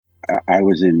I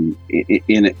was in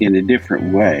a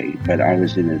different way, but I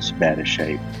was in as bad a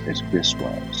shape as Chris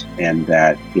was, and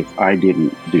that if I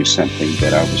didn't do something,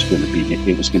 that it was going to be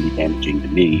damaging to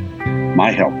me,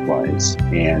 my health wise.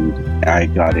 And I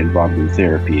got involved in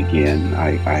therapy again.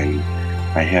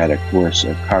 I had a course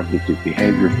of cognitive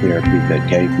behavior therapy that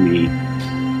gave me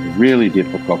a really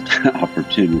difficult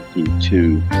opportunity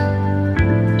to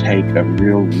take a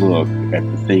real look at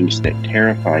the things that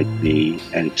terrified me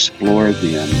and explore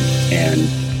them and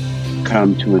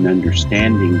come to an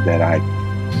understanding that I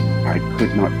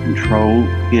could not control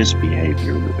his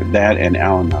behavior. That and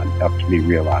Al-Anon helped me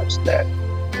realize that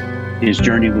his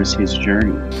journey was his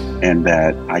journey and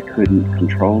that I couldn't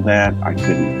control that. I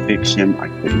couldn't fix him. I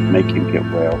couldn't make him get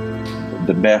well.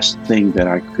 The best thing that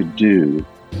I could do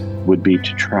would be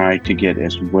to try to get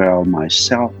as well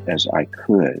myself as I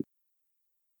could.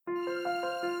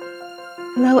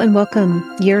 Hello and welcome.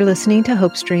 You're listening to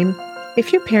Hope Stream.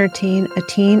 If you're parenting a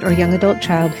teen or young adult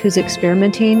child who's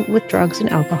experimenting with drugs and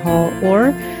alcohol,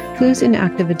 or who's in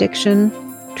active addiction,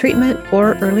 treatment,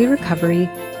 or early recovery,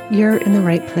 you're in the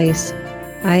right place.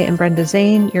 I am Brenda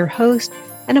Zane, your host,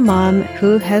 and a mom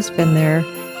who has been there.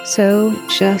 So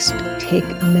just take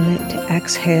a minute to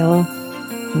exhale,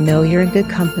 know you're in good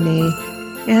company,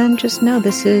 and just know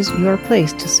this is your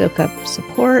place to soak up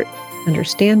support,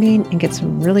 understanding, and get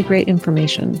some really great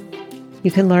information. You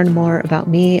can learn more about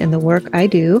me and the work I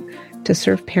do to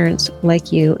serve parents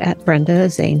like you at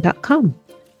brendazane.com.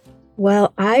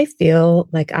 Well, I feel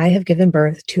like I have given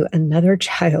birth to another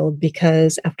child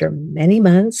because after many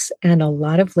months and a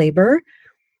lot of labor,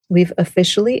 we've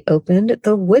officially opened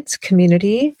the Woods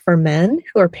community for men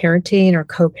who are parenting or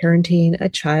co-parenting a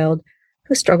child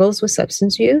who struggles with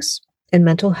substance use and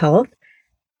mental health.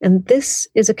 And this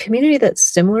is a community that's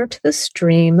similar to the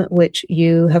Stream, which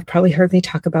you have probably heard me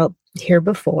talk about here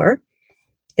before.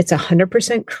 It's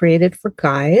 100% created for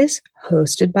guys,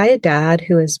 hosted by a dad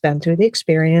who has been through the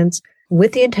experience,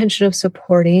 with the intention of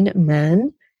supporting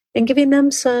men and giving them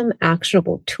some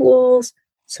actionable tools,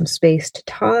 some space to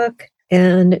talk,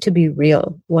 and to be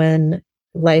real when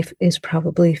life is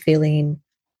probably feeling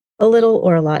a little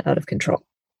or a lot out of control.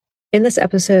 In this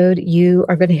episode, you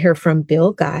are going to hear from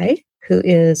Bill Guy, who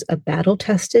is a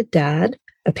battle-tested dad,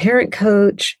 a parent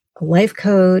coach, a life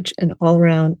coach, an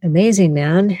all-around amazing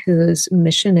man whose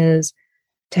mission is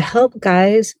to help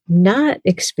guys not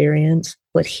experience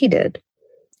what he did.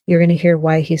 You're going to hear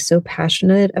why he's so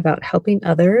passionate about helping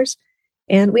others.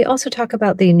 And we also talk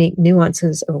about the unique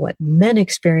nuances of what men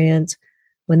experience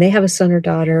when they have a son or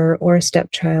daughter or a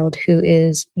stepchild who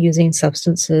is using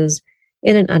substances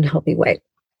in an unhealthy way.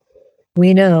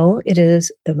 We know it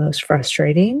is the most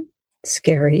frustrating,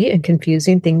 scary, and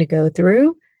confusing thing to go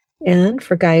through. And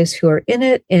for guys who are in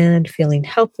it and feeling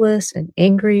helpless and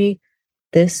angry,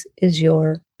 this is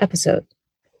your episode.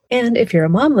 And if you're a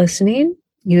mom listening,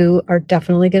 you are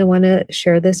definitely going to want to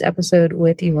share this episode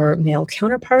with your male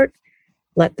counterpart.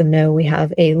 Let them know we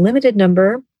have a limited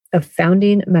number of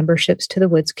founding memberships to the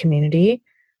Woods community.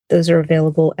 Those are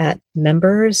available at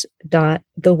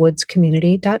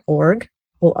members.thewoodscommunity.org.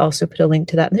 We'll also put a link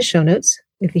to that in the show notes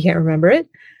if you can't remember it.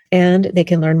 And they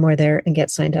can learn more there and get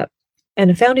signed up. And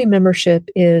a founding membership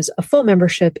is a full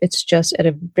membership. It's just at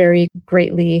a very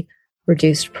greatly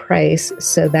reduced price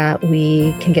so that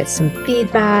we can get some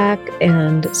feedback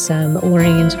and some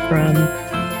learnings from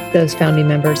those founding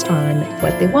members on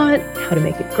what they want, how to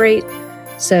make it great.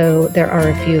 So there are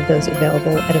a few of those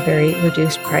available at a very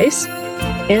reduced price.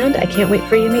 And I can't wait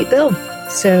for you to meet Bill.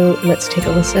 So let's take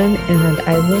a listen, and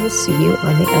I will see you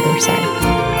on the other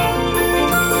side.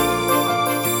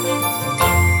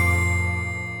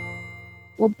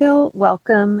 Well, Bill,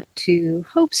 welcome to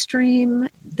Hope Stream.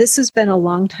 This has been a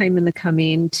long time in the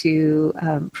coming to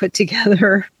put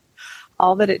together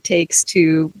all that it takes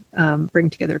to bring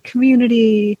together a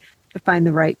community, to find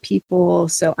the right people.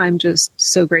 So I'm just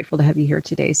so grateful to have you here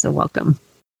today. So welcome.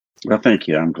 Well, thank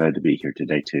you. I'm glad to be here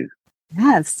today, too.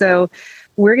 Yeah, so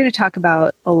we're going to talk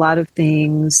about a lot of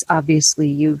things. Obviously,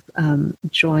 you've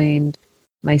joined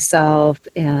myself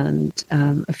and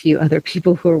a few other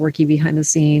people who are working behind the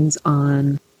scenes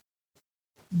on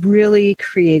really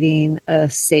creating a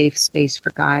safe space for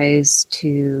guys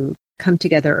to come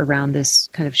together around this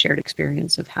kind of shared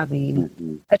experience of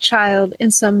having a child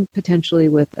and some potentially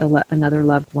with another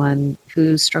loved one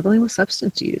who's struggling with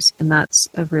substance use. And that's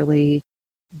a really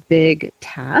big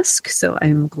task. So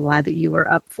I'm glad that you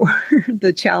are up for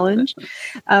the challenge.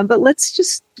 But let's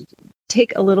just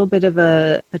take a little bit of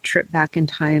a trip back in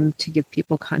time to give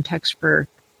people context for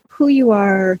who you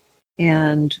are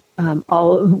and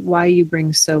all why you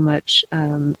bring so much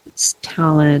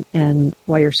talent and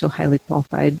why you're so highly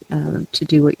qualified to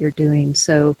do what you're doing.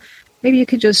 So maybe you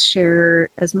could just share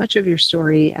as much of your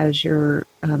story as you're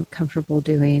comfortable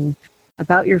doing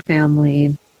about your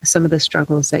family, some of the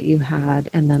struggles that you had,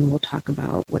 and then we'll talk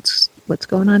about what's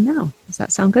going on now. Does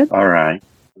that sound good? All right.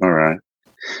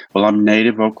 Well, I'm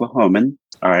native Oklahoman.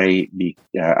 I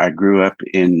grew up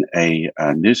in a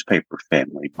newspaper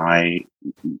family.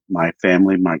 My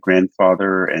family, my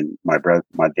grandfather and my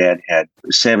dad had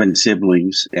 7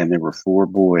 siblings, and there were 4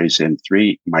 boys, and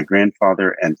my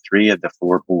grandfather and 3 of the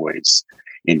 4 boys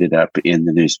ended up in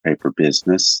the newspaper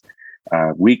business,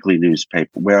 weekly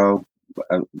newspaper. Well,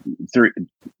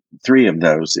 three of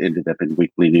those ended up in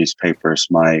weekly newspapers.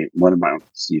 One of my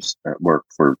uncles used to work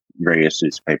for various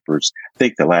newspapers. I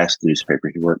think the last newspaper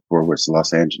he worked for was the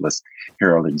Los Angeles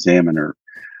Herald Examiner.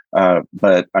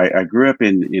 But I grew up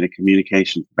in a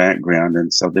communications background,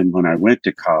 and so then when I went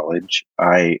to college,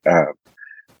 I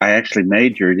actually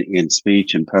majored in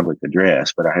speech and public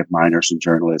address, but I have minors in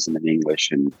journalism and English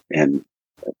and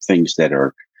things that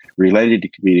are related to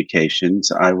communications.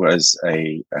 I was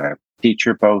a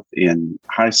teacher both in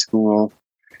high school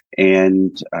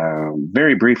and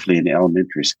very briefly in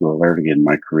elementary school early in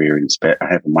my career. I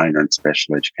have a minor in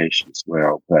special education as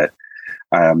well, but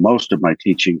most of my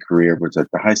teaching career was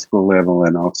at the high school level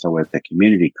and also at the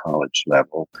community college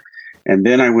level. And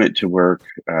then I went to work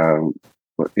in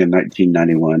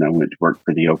 1991. I went to work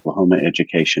for the Oklahoma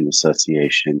Education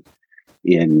Association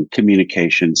in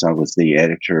communications. I was the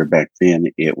editor. Back then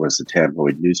it was a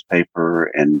tabloid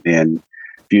newspaper, and then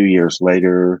few years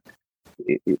later,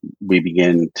 we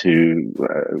began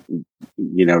to,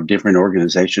 different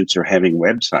organizations are having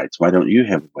websites. Why don't you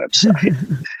have a website?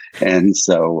 And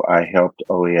so I helped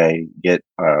OEA get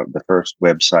the first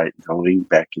website going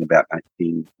back in about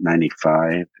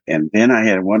 1995. And then I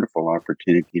had a wonderful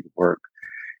opportunity to work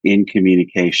in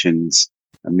communications,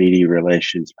 media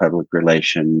relations, public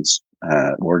relations,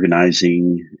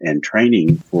 organizing and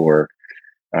training for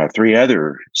 3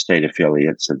 other state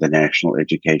affiliates of the National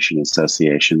Education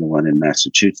Association, the one in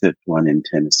Massachusetts, one in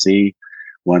Tennessee,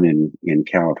 one in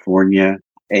California.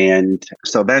 And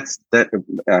so that's that.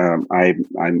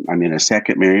 I'm in a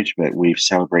second marriage, but we've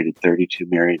celebrated 32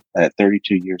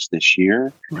 years this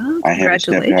year. Well, I have a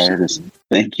stepdaughter.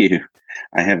 Thank you.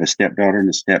 I have a stepdaughter and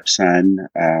a stepson.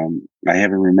 I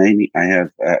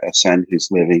have a son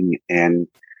who's living, and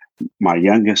my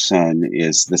youngest son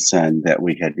is the son that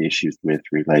we had issues with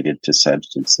related to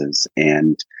substances.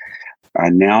 And I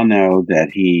now know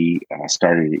that he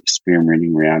started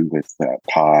experimenting around with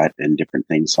pot and different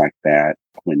things like that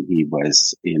when he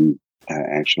was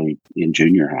actually in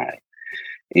junior high.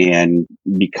 And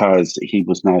because he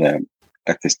was not a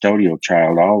custodial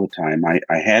child all the time,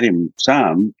 I had him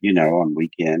some, on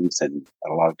weekends and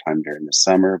a lot of time during the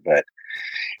summer. But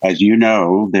as you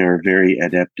know, they're very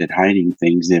adept at hiding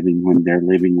things even when they're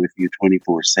living with you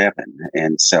 24/7.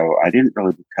 And so I didn't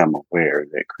really become aware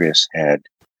that Chris had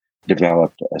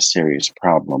developed a serious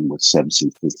problem with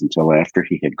substances until after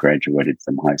he had graduated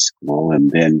from high school.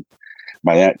 And then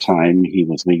by that time, he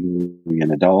was legally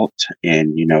an adult,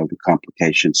 and, the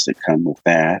complications that come with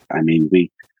that. I mean,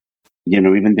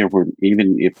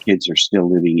 even if kids are still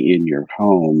living in your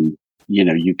home,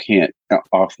 you can't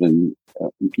often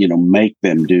make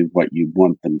them do what you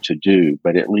want them to do,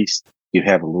 but at least you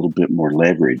have a little bit more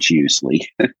leverage usually.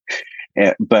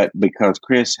 But because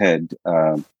Chris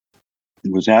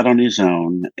was out on his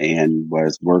own and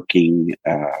was working,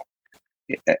 I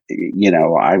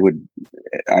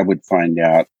would find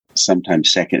out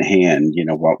sometimes secondhand,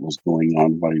 what was going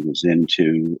on, what he was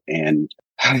into. And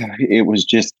it was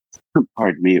just,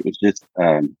 pardon me, it was just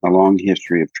a long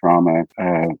history of trauma.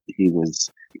 He was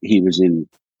in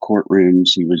courtrooms,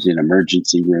 he was in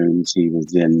emergency rooms, he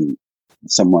was in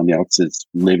someone else's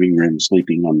living room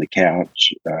sleeping on the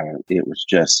couch. It was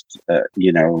just, a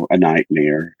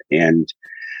nightmare. And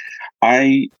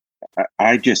I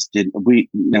just didn't, we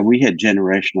had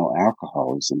generational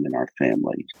alcoholism in our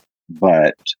family,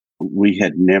 but we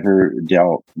had never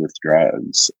dealt with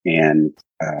drugs. And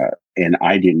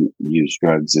I didn't use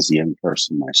drugs as a young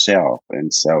person myself.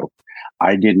 And so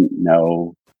I didn't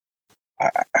know.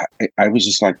 I was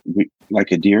just like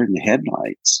a deer in the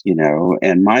headlights,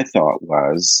 and my thought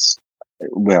was,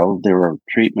 well, there are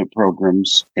treatment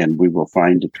programs, and we will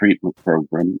find a treatment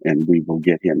program, and we will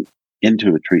get him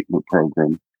into a treatment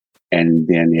program, and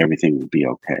then everything will be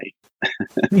okay.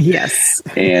 Yes.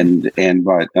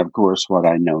 But of course, what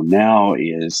I know now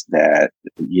is that,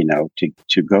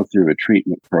 to go through a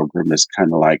treatment program is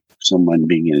kind of like someone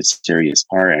being in a serious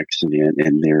car accident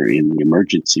and they're in the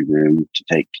emergency room to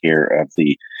take care of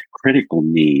the critical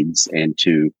needs and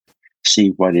to see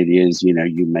what it is.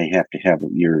 You may have to have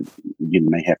you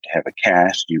may have to have a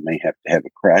cast, you may have to have a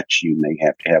crutch, you may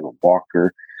have to have a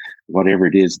walker, whatever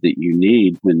it is that you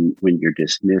need when you're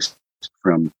dismissed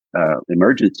from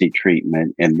emergency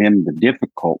treatment. And then the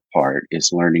difficult part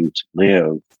is learning to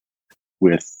live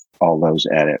with all those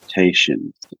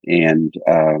adaptations. And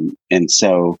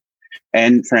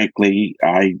frankly,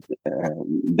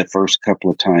 the first couple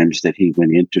of times that he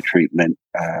went into treatment,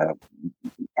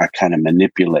 I kind of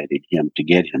manipulated him to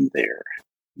get him there,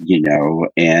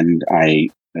 and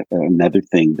another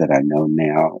thing that I know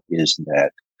now is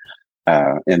that,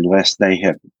 unless they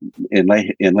have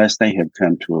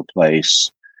come to a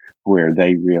place where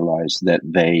they realize that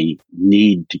they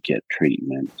need to get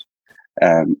treatment,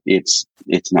 it's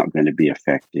not going to be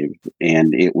effective.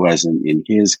 And it wasn't in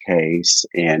his case.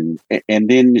 And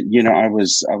then, I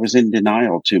was in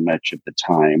denial too much of the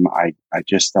time. I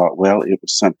just thought, well, it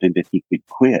was something that he could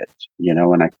quit,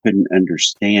 and I couldn't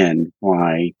understand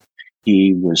why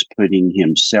he was putting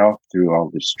himself through all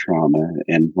this trauma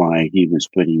and why he was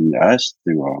putting us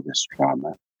through all this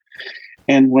trauma.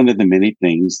 And one of the many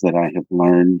things that I have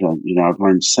learned, I've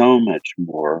learned so much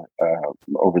more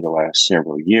over the last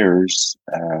several years.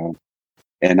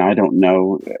 And I don't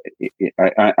know,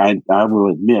 I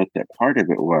will admit that part of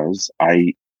it was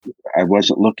I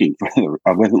wasn't looking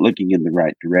in the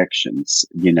right directions,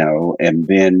 and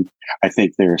then I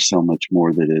think there is so much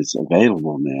more that is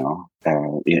available now.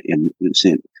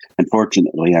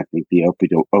 Unfortunately, I think the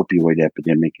opioid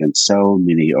epidemic and so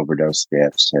many overdose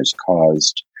deaths has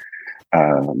caused,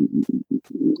 I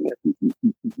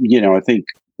think,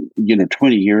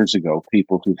 20 years ago,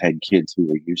 people who had kids who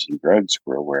were using drugs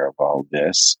were aware of all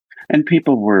this, and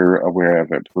people were aware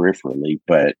of it peripherally,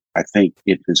 but I think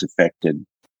it has affected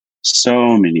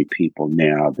so many people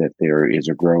now that there is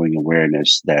a growing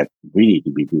awareness that we need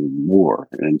to be doing more.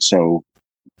 And so,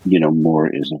 more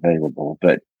is available.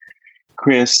 But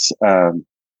Chris,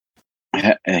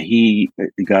 he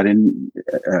got in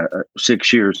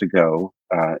 6 years ago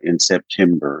in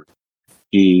September.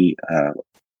 He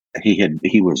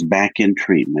was back in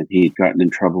treatment. He had gotten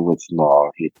in trouble with the law.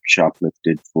 He had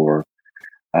shoplifted for,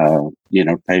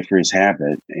 pay for his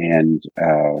habit. And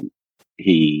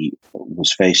he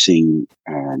was facing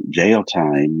jail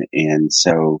time. And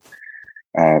so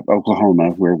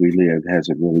Oklahoma, where we live, has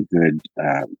a really good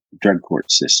drug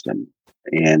court system.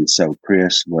 And so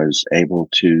Chris was able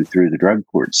to, through the drug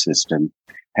court system,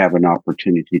 have an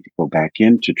opportunity to go back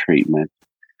into treatment.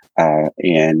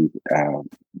 And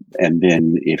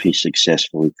then if he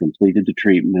successfully completed the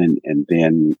treatment, and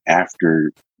then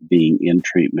after being in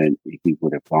treatment, he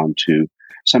would have gone to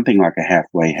something like a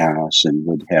halfway house and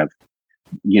would have,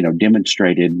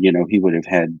 demonstrated, he would have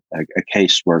had a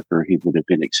caseworker. He would have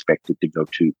been expected to go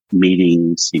to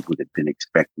meetings. He would have been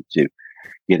expected to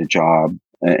get a job.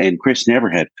 And Chris never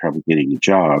had trouble getting a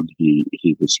job. He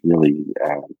was really,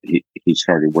 he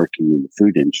started working in the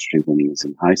food industry when he was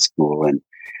in high school,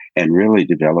 and really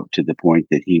developed to the point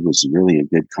that he was really a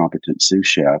good, competent sous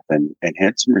chef and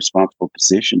had some responsible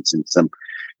positions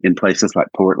in places like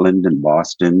Portland and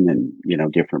Boston and,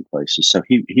 different places. So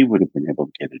he would have been able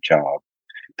to get a job,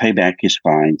 pay back his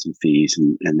fines and fees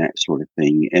and that sort of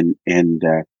thing. And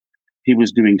he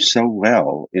was doing so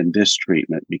well in this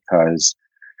treatment because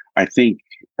I think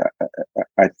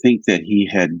that he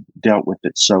had dealt with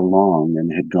it so long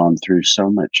and had gone through so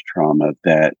much trauma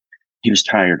that he was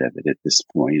tired of it at this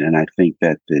point. And I think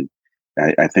that the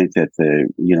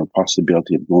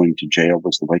possibility of going to jail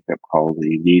was the wake up call that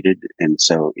he needed. And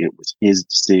so it was his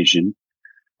decision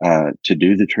to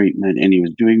do the treatment, and he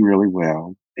was doing really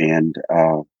well. And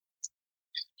about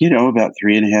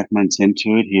 3.5 months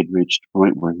into it, he had reached a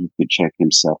point where he could check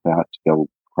himself out to go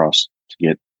across to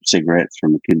get cigarettes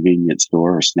from a convenience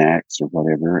store or snacks or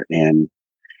whatever. And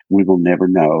we will never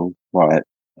know what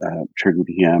triggered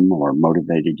him or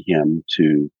motivated him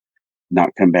to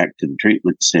not come back to the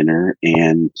treatment center.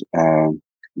 And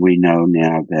we know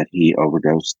now that he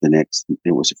overdosed it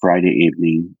was a Friday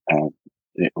evening.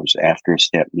 It was after a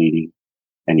step meeting,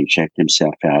 and he checked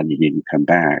himself out and he didn't come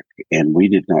back. And we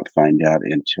did not find out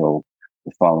until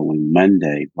the following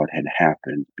Monday what had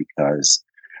happened, because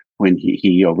when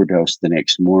he overdosed the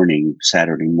next morning,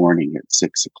 Saturday morning at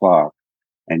 6:00,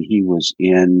 and he was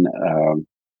in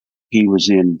he was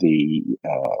in the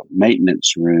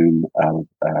maintenance room of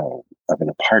an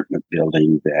apartment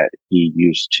building that he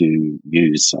used to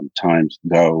use sometimes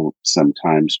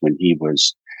when he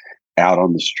was out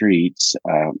on the streets,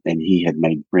 and he had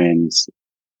made friends.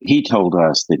 He told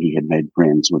us that he had made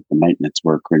friends with the maintenance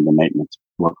worker, and the maintenance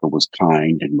worker was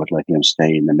kind and would let him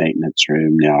stay in the maintenance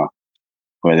room. Now,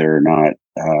 whether or not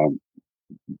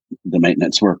the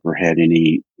maintenance worker had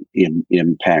any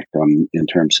impact in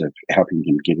terms of helping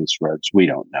him get his rugs, we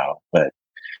don't know. But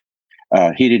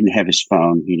he didn't have his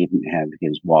phone, he didn't have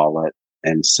his wallet,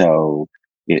 and so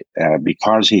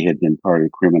because he had been part of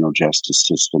the criminal justice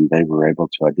system, they were able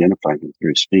to identify him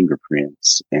through his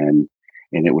fingerprints, and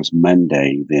it was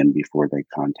Monday then before they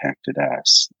contacted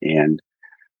us. And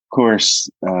of course,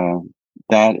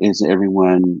 that is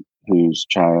everyone whose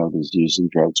child is using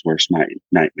drugs' worst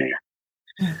nightmare.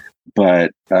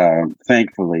 But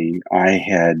thankfully, I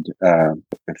had a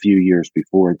few years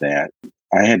before that,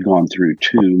 I had gone through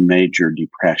 2 major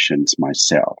depressions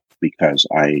myself because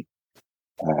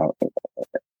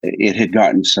it had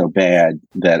gotten so bad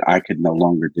that I could no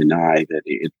longer deny that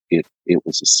it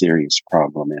was a serious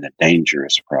problem and a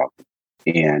dangerous problem.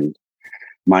 And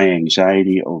my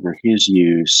anxiety over his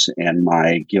use and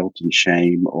my guilt and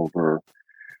shame over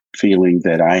feeling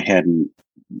that I hadn't,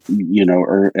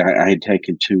 I had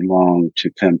taken too long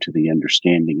to come to the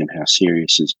understanding of how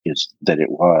serious is that it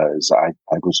was. I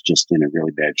was just in a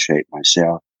really bad shape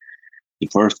myself. The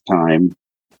first time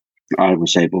I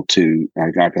was able to,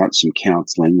 I got some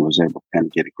counseling, was able to kind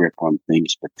of get a grip on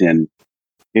things, but then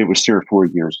it was 3 or 4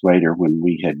 years later when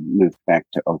we had moved back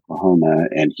to Oklahoma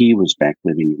and he was back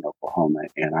living in Oklahoma.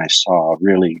 And I saw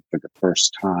really for the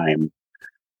first time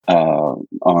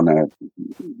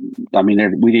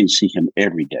we didn't see him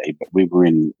every day, but we were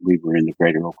in the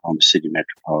greater Oklahoma City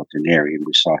metropolitan area and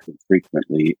we saw him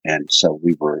frequently. And so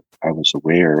I was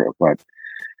aware of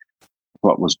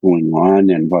what was going on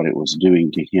and what it was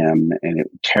doing to him, and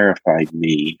it terrified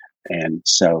me. And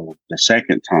so the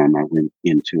second time I went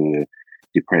into a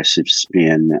depressive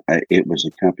spin, it was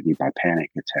accompanied by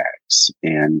panic attacks.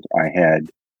 And I had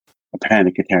a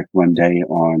panic attack one day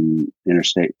on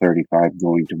Interstate 35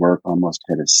 going to work, almost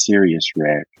had a serious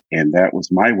wreck. And that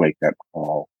was my wake-up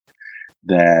call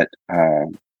that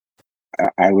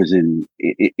I was in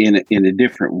a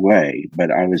different way,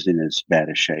 but I was in as bad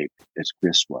a shape as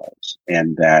Chris was.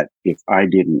 And that if I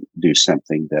didn't do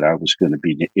something that it was going to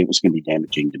be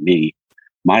damaging to me,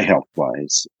 my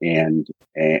health-wise. And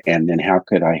then how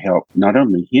could I help not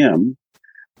only him,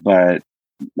 but,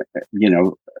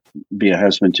 be a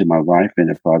husband to my wife and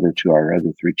a father to our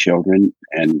other 3 children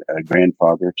and a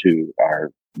grandfather to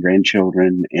our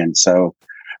grandchildren. And so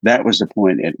that was the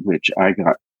point at which I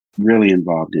got really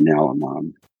involved in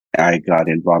Al-Anon. I got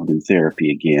involved in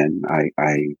therapy again. I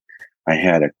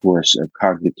had a course of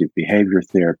cognitive behavior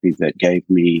therapy that gave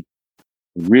me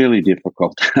a really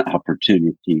difficult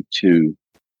opportunity to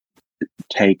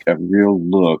take a real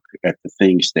look at the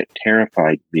things that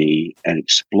terrified me and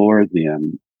explore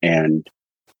them and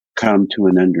come to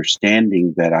an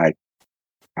understanding that I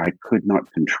could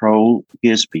not control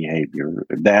his behavior.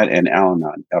 That and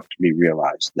Al-Anon helped me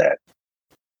realize that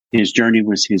his journey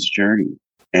was his journey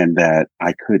and that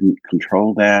I couldn't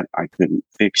control that. I couldn't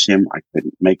fix him. I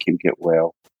couldn't make him get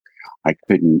well. I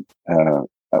couldn't,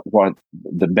 what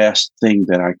the best thing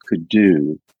that I could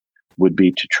do would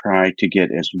be to try to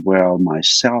get as well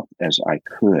myself as I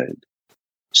could,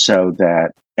 so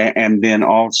that, and then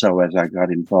also as I got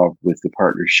involved with the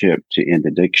partnership to end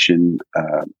addiction,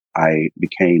 I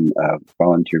became a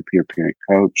volunteer peer parent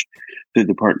coach through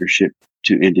the partnership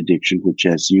to end addiction, which,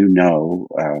 as you know,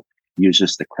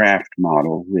 uses the CRAFT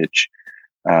model, which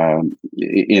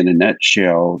in a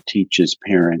nutshell teaches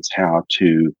parents how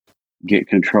to get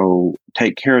control,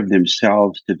 take care of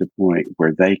themselves to the point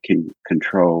where they can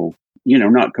control,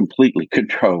 not completely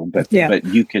control, but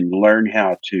you can learn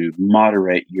how to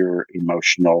moderate your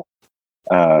emotional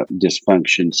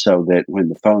dysfunction so that when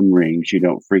the phone rings, you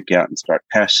don't freak out and start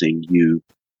cussing. You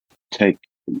take,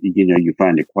 you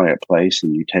find a quiet place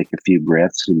and you take a few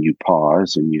breaths and you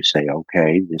pause and you say,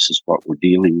 okay, this is what we're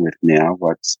dealing with now.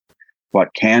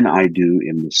 What can I do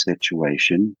in this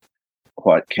situation?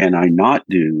 What can I not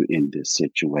do in this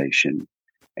situation?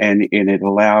 And it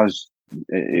allows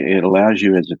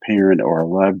you as a parent or a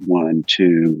loved one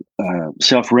to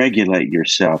self-regulate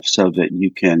yourself so that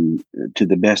you can, to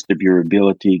the best of your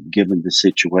ability, given the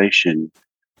situation,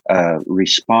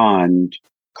 respond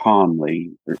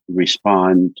calmly,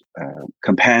 respond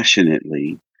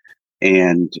compassionately,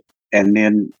 and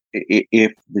then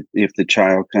if the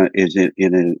child is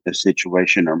in a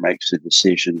situation or makes a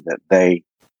decision that they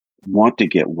want to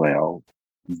get well,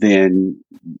 then,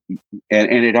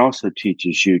 and it also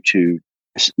teaches you to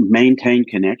maintain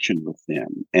connection with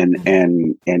them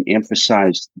and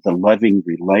emphasize the loving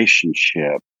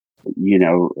relationship.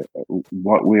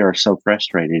 What we are so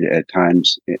frustrated at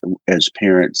times as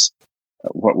parents,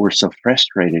 what we're so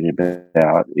frustrated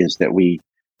about is that we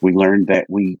learn that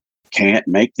we can't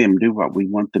make them do what we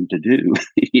want them to do.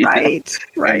 Right.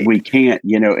 And we can't,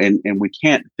 and we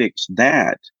can't fix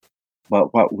that.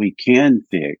 But what we can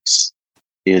fix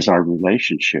is our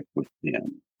relationship with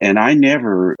them. And I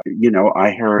never,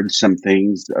 I heard some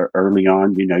things early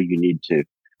on, you need to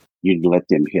let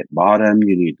them hit bottom.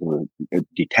 You need to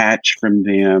detach from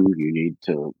them. You need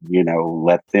to,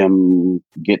 let them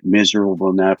get miserable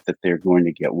enough that they're going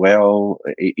to get well.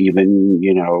 Even,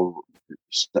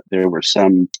 there were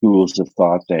some schools of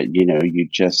thought that, you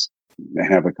just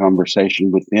have a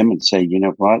conversation with them and say, you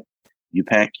know what? You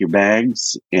pack your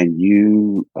bags and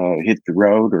you hit the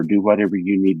road or do whatever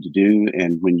you need to do.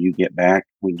 And when you get back,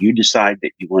 when you decide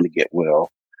that you want to get well,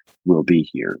 we'll be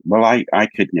here. Well, I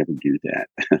could never do that.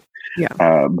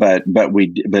 Yeah. But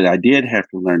I did have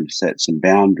to learn to set some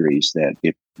boundaries that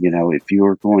if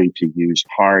you're going to use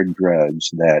hard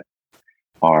drugs that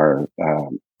are,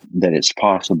 that it's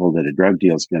possible that a drug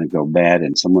deal is going to go bad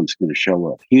and someone's going to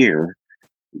show up here,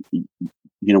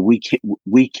 we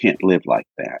can't live like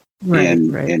that. Right,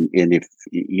 and right. and if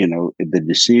the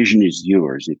decision is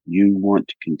yours, if you want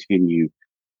to continue,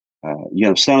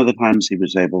 some of the times he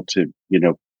was able to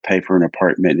pay for an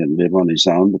apartment and live on his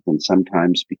own, but then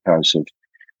sometimes because of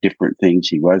different things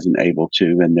he wasn't able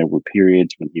to, and there were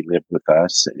periods when he lived with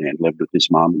us and lived with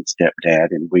his mom and stepdad,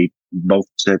 and we both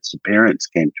sets of parents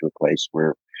came to a place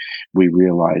where we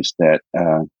realized that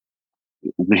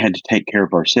we had to take care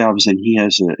of ourselves. And he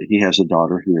has a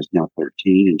daughter who is now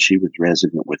 13, and she was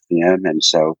resident with them, and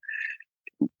so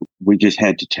we just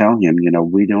had to tell him,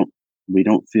 we don't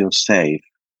feel safe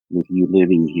with you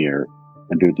living here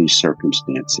under these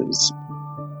circumstances.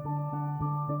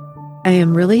 I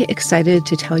am really excited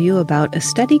to tell you about a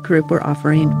study group we're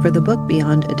offering for the book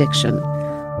Beyond Addiction.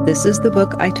 This is the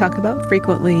book I talk about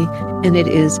frequently, and it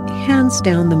is hands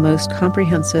down the most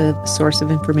comprehensive source of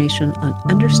information on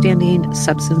understanding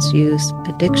substance use,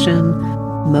 addiction,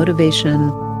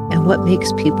 motivation, and what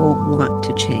makes people want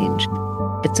to change.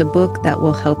 It's a book that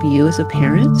will help you as a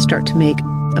parent start to make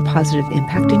a positive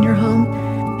impact in your home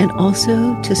and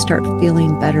also to start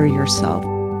feeling better yourself.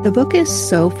 The book is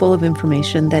so full of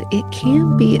information that it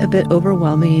can be a bit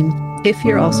overwhelming if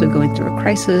you're also going through a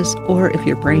crisis or if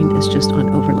your brain is just on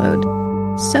overload.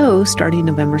 So starting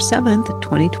November 7th,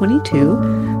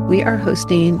 2022, we are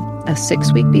hosting a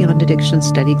 6-week Beyond Addiction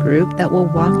study group that will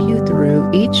walk you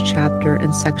through each chapter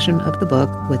and section of the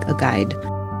book with a guide.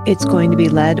 It's going to be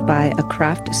led by a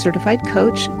craft certified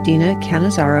coach, Dina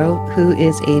Canizaro, who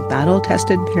is a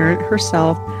battle-tested parent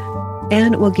herself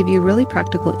and will give you really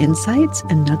practical insights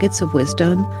and nuggets of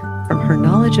wisdom from her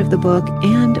knowledge of the book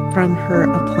and from her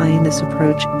applying this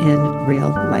approach in real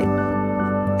life.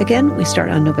 Again, we start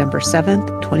on November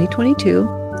 7th, 2022,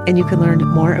 and you can learn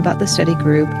more about the study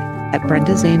group at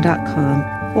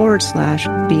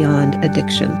brendazane.com/beyond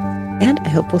addiction. And I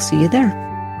hope we'll see you there.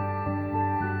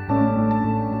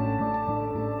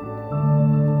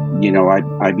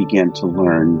 I began to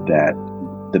learn that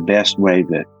the best way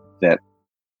that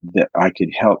I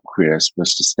could help Chris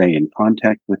was to stay in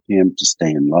contact with him, to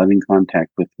stay in loving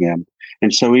contact with him.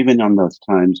 And so even on those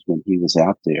times when he was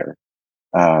out there,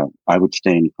 I would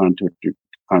stay in contact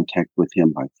with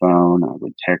him by phone. I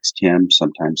would text him.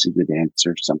 Sometimes he would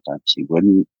answer, sometimes he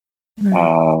wouldn't.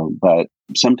 But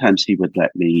sometimes he would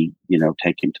let me,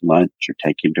 take him to lunch or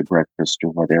take him to breakfast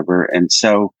or whatever. And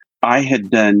so I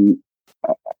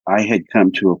had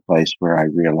come to a place where I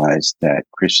realized that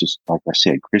Chris's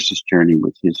journey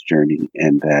was his journey,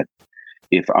 and that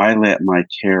if I let my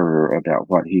terror about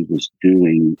what he was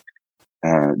doing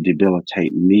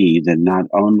debilitate me, then not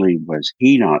only was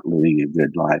he not living a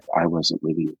good life, I wasn't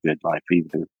living a good life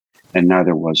either. And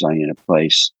neither was I in a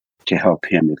place to help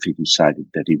him if he decided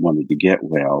that he wanted to get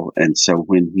well. And so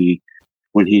when he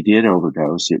did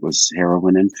overdose, it was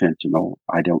heroin and fentanyl.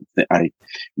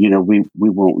 We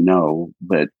won't know,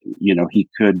 but, he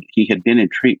had been in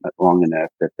treatment long enough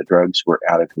that the drugs were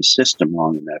out of his system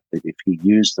long enough that if he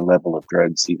used the level of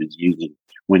drugs he was using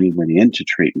when he went into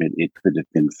treatment, it could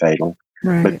have been fatal.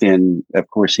 Right. But then, of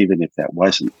course, even if that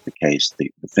wasn't the case,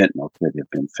 the fentanyl could have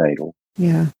been fatal.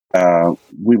 Yeah.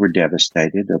 We were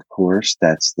devastated, of course.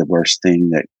 That's the worst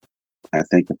thing that I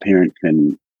think a parent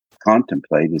can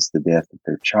contemplate, is the death of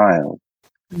their child.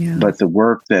 Yeah. But the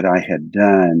work that I had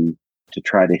done to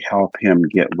try to help him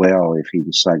get well, if he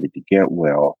decided to get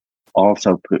well,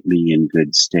 also put me in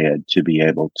good stead to be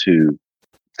able to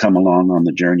come along on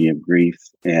the journey of grief,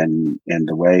 and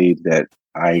the way that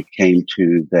I came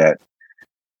to that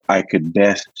I could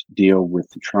best deal with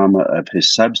the trauma of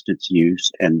his substance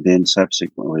use and then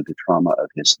subsequently the trauma of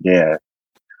his death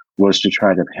was to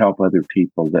try to help other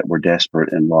people that were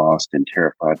desperate and lost and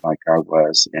terrified like I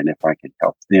was. And if I could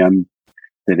help them,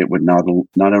 that it would not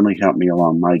only help me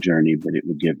along my journey, but it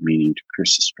would give meaning to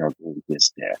Chris's struggle with his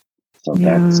death. So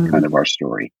that's kind of our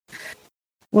story.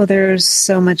 Well, there's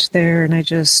so much there, and I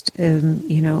just,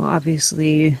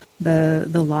 obviously the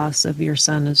loss of your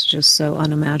son is just so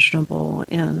unimaginable,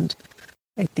 and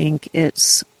I think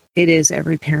it is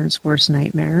every parent's worst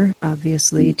nightmare,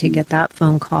 obviously, to get that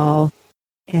phone call.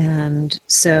 And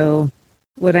so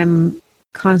what I'm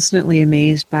constantly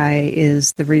amazed by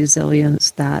is the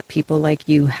resilience that people like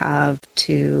you have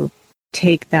to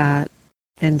take that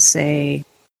and say,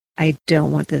 I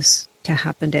don't want this to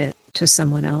happen to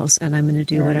someone else, and I'm going to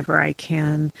do whatever I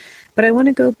can. But I want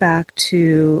to go back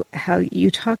to how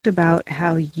you talked about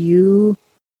how you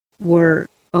were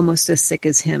almost as sick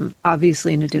as him,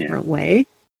 obviously in a different way.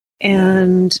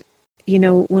 And,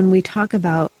 when we talk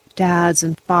about dads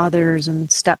and fathers and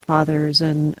stepfathers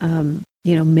and,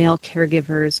 male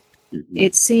caregivers,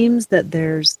 it seems that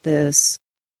there's this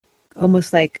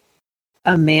almost like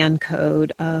a man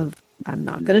code of, I'm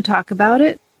not going to talk about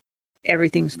it.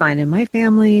 Everything's fine in my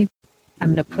family.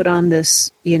 I'm going to put on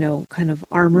this, kind of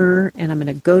armor, and I'm going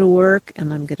to go to work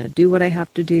and I'm going to do what I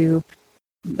have to do.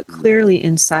 But clearly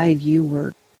inside you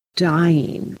were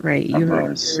dying, right?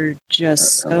 You're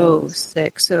just so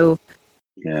sick. So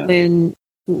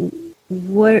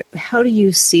how do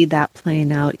you see that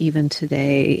playing out even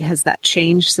today? Has that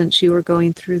changed since you were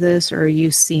going through this, or are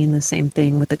you seeing the same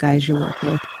thing with the guys you work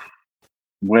with?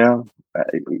 Well,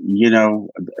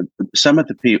 some of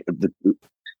the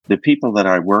people that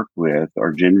I work with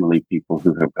are generally people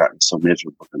who have gotten so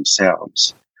miserable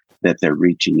themselves that they're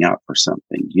reaching out for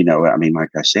something. Like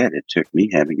I said, it took me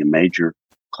having a major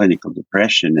clinical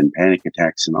depression and panic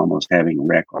attacks and almost having a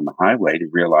wreck on the highway to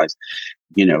realize,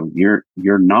 you're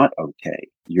not okay.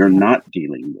 You're not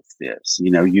dealing with this.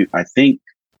 I think,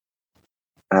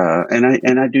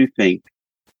 and I do think,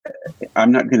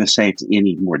 I'm not going to say it's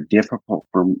any more difficult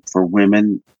for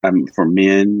women, for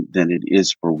men than it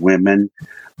is for women,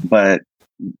 but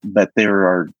there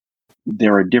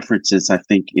are differences, I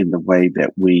think, in the way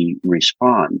that we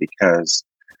respond because,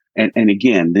 and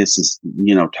again, this is,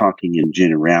 talking in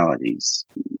generalities,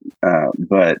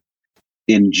 but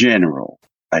in general,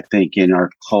 I think in our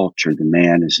culture, the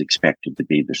man is expected to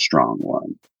be the strong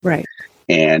one. Right.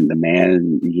 And the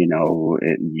man,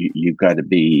 you've got to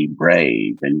be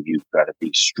brave and you've got to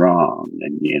be strong.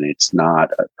 And it's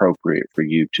not appropriate for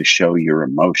you to show your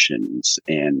emotions.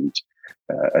 And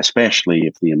especially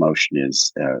if the emotion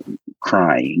is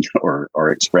crying or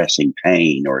expressing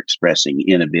pain or expressing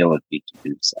inability to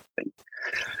do something.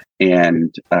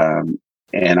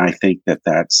 And I think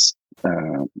that's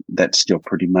still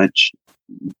pretty much,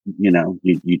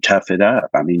 you tough it up.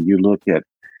 You look at,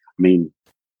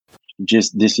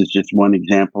 this is just one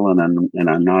example, and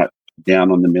I'm not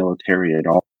down on the military at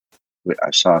all.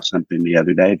 I saw something the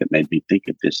other day that made me think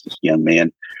of this young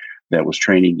man that was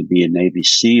training to be a Navy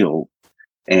SEAL,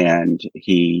 and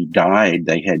he died.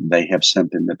 They have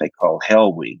something that they call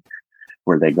Hell Week,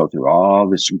 where they go through all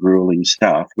this grueling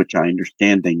stuff, which I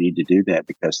understand they need to do that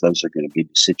because those are going to be the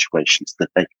situations that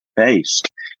they face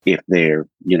if they're,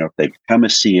 if they become a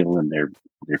SEAL and they're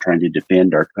trying to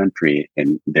defend our country,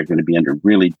 and they're going to be under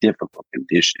really difficult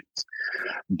conditions.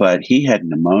 But he had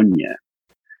pneumonia.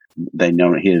 They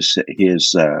know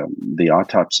the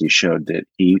autopsy showed that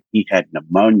he had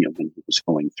pneumonia when he was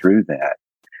going through that.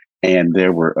 And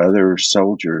there were other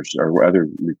soldiers or other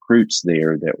recruits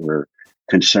there that were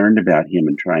concerned about him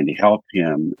and trying to help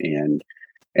him.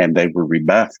 And they were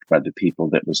rebuffed by the people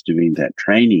that was doing that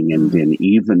training. And then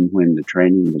even when the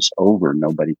training was over,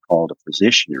 nobody called a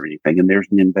physician or anything. And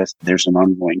there's an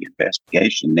ongoing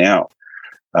investigation now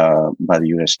by the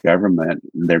U.S. government.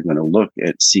 They're going to look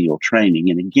at SEAL training.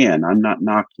 And again, I'm not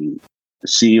knocking the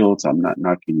SEALs. I'm not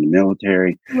knocking the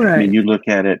military. Right. You look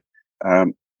at it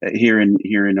here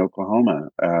in Oklahoma.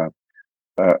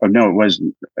 No, it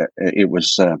wasn't. It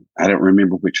was, I don't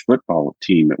remember which football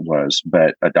team it was,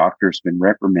 but a doctor's been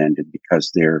reprimanded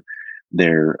because their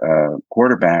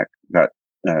quarterback got,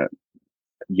 a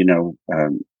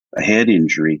head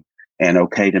injury and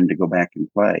okayed him to go back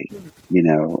and play,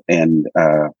 and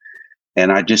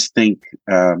I just think,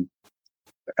 I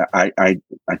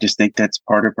just think that's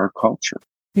part of our culture.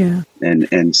 Yeah.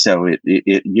 And so it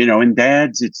and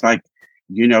dads, it's like,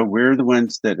 we're the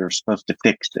ones that are supposed to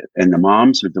fix it, and the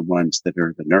moms are the ones that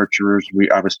are the nurturers.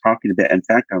 I was talking about, in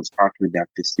fact, I was talking about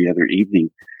this the other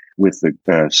evening with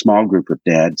a small group of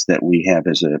dads that we have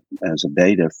as a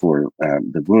beta for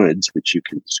the Woods, which you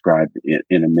can describe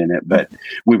in a minute. But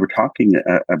we were talking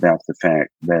about the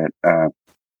fact that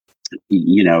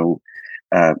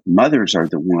mothers are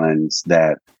the ones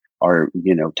that are,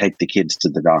 take the kids to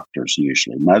the doctors.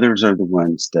 Usually, mothers are the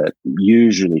ones that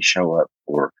usually show up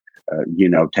for.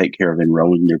 Take care of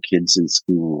enrolling their kids in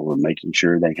school and making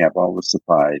sure they have all the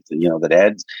supplies.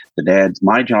 The dads,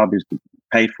 my job is to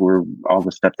pay for all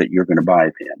the stuff that you're going to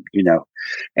buy them,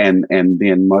 and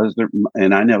then mother,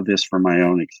 and I know this from my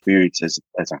own experience as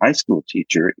a high school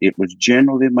teacher, it was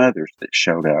generally mothers that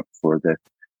showed up for the,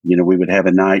 we would have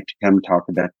a night to come talk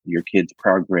about your kid's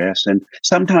progress. And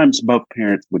sometimes both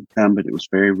parents would come, but it was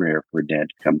very rare for a dad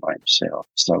to come by himself.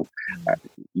 So,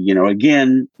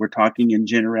 again, we're talking in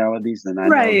generalities, and I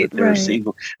know that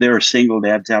there are single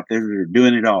dads out there that are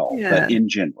doing it all, but in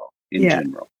general.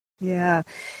 Yeah.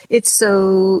 It's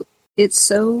so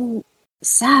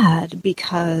sad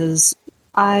because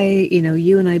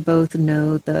you and I both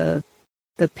know the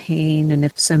pain, and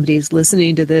if somebody's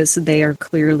listening to this, they are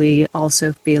clearly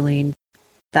also feeling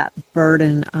that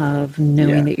burden of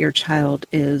knowing that your child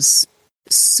is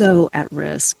so at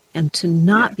risk, and to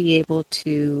not be able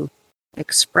to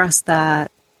express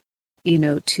that,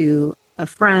 to a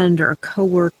friend or a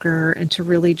coworker, and to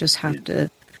really just have to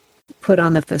put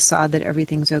on the facade that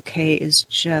everything's okay is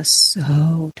just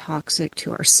so toxic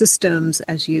to our systems,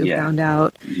 as you found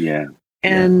out.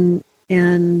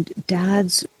 And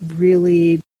dads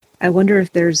really, I wonder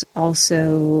if there's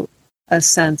also a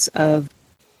sense of,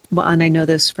 well, and I know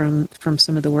this from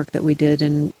some of the work that we did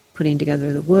in putting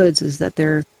together the Woods, is that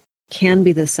there can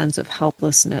be this sense of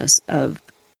helplessness of,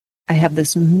 I have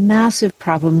this massive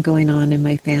problem going on in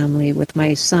my family with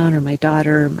my son or my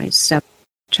daughter, or my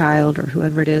stepchild or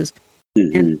whoever it is,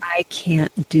 and I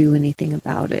can't do anything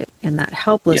about it. And that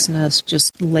helplessness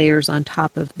just layers on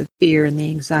top of the fear and the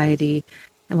anxiety.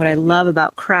 And what I love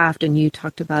about craft, and you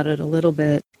talked about it a little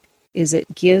bit, is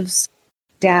it gives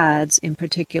dads in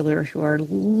particular who are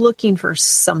looking for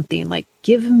something, like,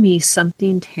 give me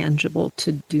something tangible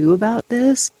to do about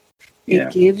this.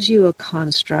 It gives you a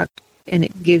construct, and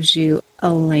it gives you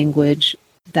a language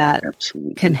that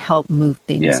can help move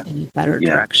things in a better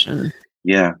direction.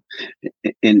 Yeah.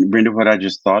 And Brenda, what I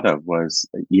just thought of was,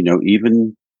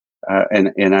 even I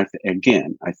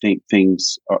think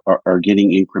things are getting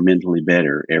incrementally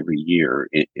better every year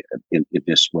in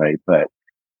this way. But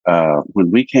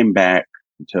when we came back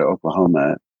to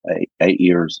Oklahoma 8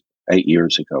 years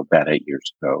ago,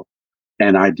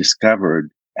 and I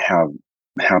discovered how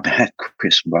bad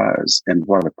Chris was and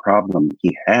what a problem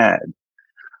he had,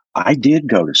 I did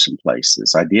go to some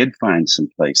places. I did find some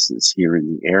places here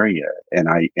in the area, and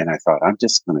I thought, I'm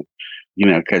just going to,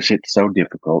 because it's so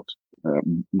difficult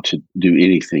to do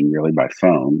anything really by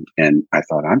phone. And I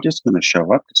thought, I'm just going to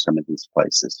show up to some of these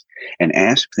places and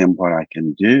ask them what I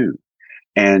can do.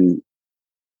 And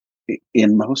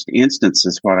in most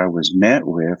instances, what I was met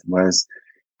with was,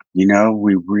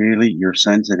 your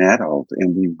son's an adult,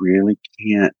 and we really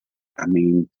can't,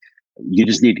 you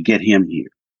just need to get him here.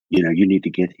 You need to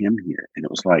get him here. And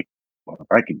it was like, well, if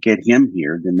I could get him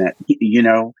here, then that,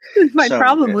 my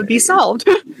problem would be solved.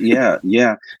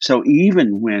 Yeah. So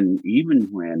even when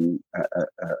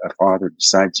a father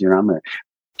decides, I'm going to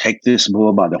take this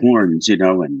bull by the horns,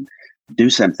 and do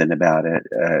something about it,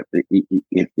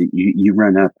 if you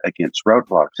run up against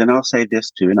roadblocks. And I'll say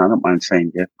this too, and I don't mind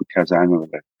saying this because I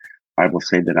will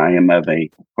say that I am of a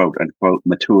quote unquote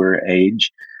mature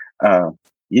age.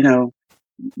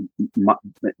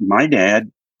 My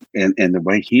dad and the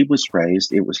way he was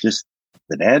raised, it was just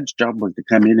the dad's job was to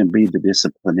come in and be the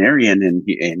disciplinarian, and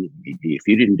if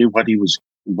you didn't do what he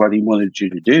wanted you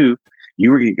to do,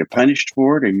 you were going to get punished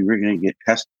for it, or you were going to get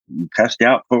cussed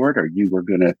out for it, or you were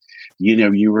going to, there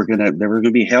were going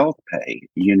to be hell to pay,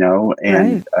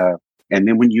 and and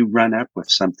then when you run up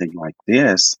with something like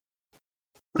this,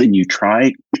 and you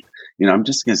try, I'm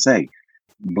just going to say,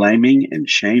 blaming and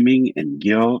shaming and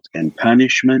guilt and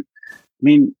punishment.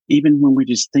 Even when we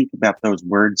just think about those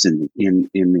words in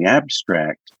the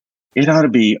abstract, it ought to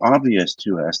be obvious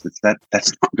to us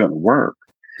that's not going to work.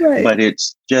 Right. But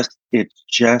it's just the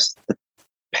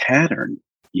pattern,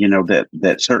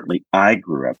 that certainly I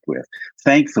grew up with.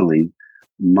 Thankfully,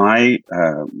 I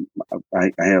have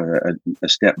a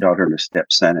stepdaughter and a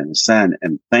stepson and a son,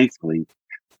 and thankfully,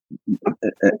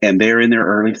 and they're in their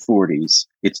early 40s.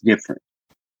 It's different.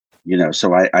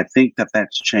 So I think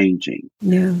that's changing.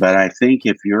 Yeah. But I think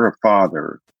if you're a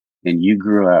father and you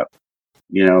grew up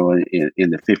in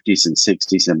the 50s and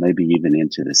 60s and maybe even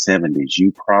into the 70s,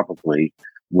 you probably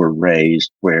were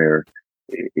raised where,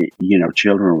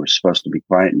 children were supposed to be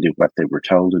quiet and do what they were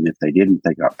told. And if they didn't,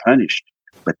 they got punished.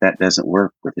 But that doesn't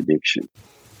work with addiction.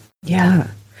 Yeah.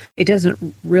 It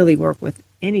doesn't really work with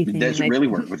anything. It doesn't really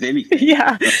work with anything.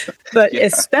 Yeah. But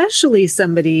especially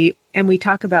somebody, and we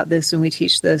talk about this when we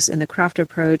teach this in the craft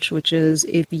approach, which is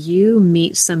if you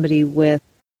meet somebody with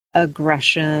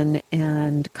aggression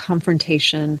and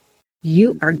confrontation,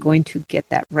 you are going to get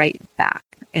that right back.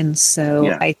 And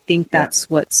so I think that's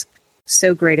what's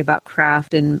so great about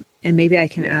craft. And maybe I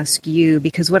can ask you,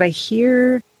 because what I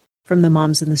hear from the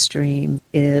moms in the stream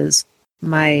is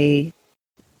my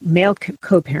male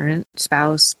co-parent,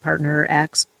 spouse, partner,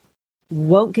 ex,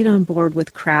 won't get on board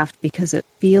with craft because it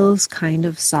feels kind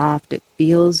of soft. It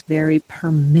feels very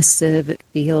permissive. It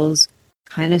feels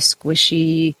kind of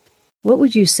squishy. What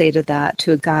would you say to that,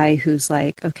 to a guy who's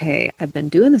like, okay, I've been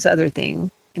doing this other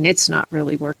thing and it's not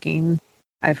really working.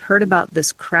 I've heard about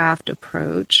this craft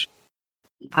approach.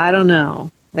 I don't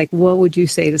know. Like, what would you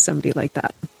say to somebody like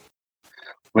that?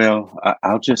 Well,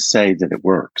 I'll just say that it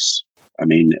works. I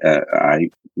mean, another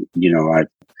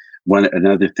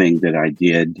thing that I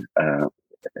did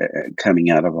coming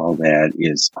out of all that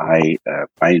is I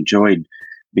enjoyed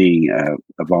being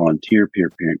a volunteer peer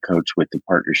parent coach with the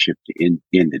partnership to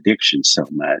end addiction so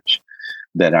much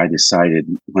that I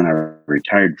decided when I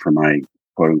retired from my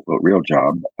quote unquote real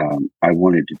job, I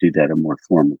wanted to do that on a more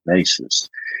formal basis.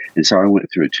 And so I went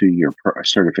through a 2-year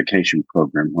certification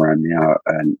program where I'm now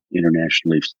an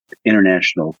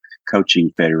International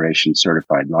Coaching Federation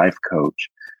certified life coach.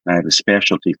 I have a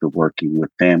specialty for working with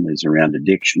families around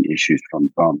addiction issues from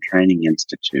the Bomb Training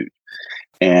Institute.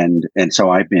 And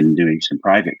so I've been doing some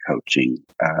private coaching,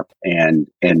 and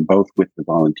both with the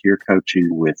volunteer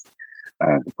coaching with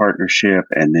the partnership,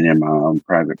 and then in my own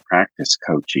private practice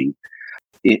coaching.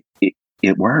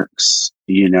 It works,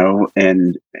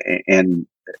 and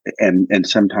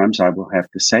sometimes I will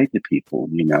have to say to people,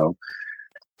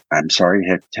 I'm sorry to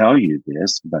have to tell you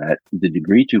this, but the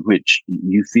degree to which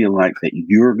you feel like that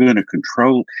you're going to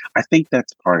control, I think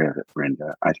that's part of it,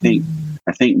 Brenda. I think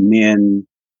men,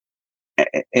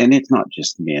 and it's not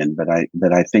just men, but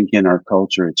I think in our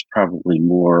culture, it's probably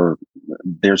more,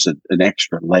 there's an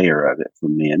extra layer of it for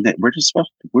men that we're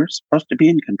supposed to be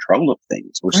in control of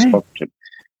things. We're supposed to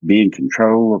be in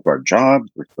control of our jobs.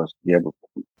 We're supposed to be able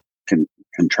to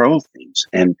control things.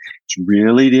 And it's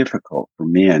really difficult for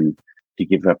men to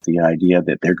give up the idea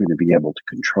that they're going to be able to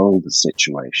control the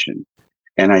situation.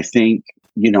 And I think,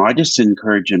 I just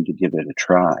encourage them to give it a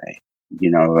try.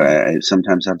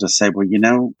 Sometimes I'll just say, well,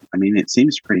 it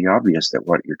seems pretty obvious that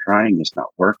what you're trying is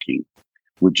not working.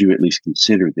 Would you at least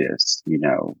consider this,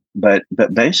 But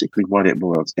basically what it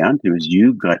boils down to is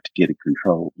you've got to get a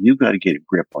control. You've got to get a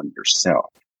grip on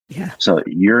yourself. Yeah. So that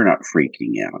you're not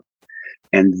freaking out.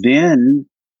 And then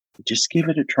just give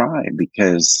it a try,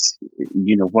 because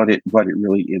what it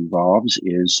really involves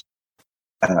is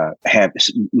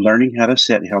learning how to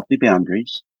set healthy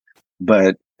boundaries,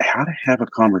 but how to have a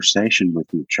conversation with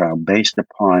your child based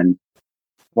upon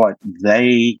what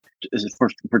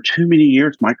for too many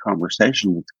years, my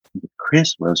conversation with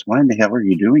Chris was, why in the hell are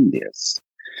you doing this?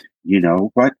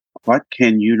 What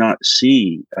can you not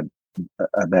see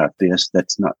about this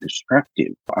that's not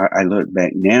destructive? I look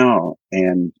back now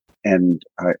and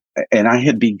I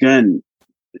had begun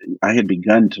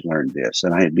to learn this,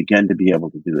 and I had begun to be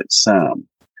able to do it some.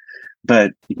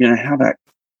 But how about,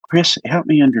 Chris, help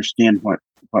me understand what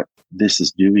this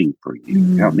is doing for you.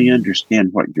 Mm-hmm. Help me understand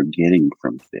what you're getting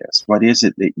from this. What is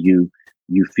it that you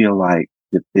feel like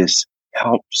that this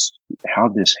helps, how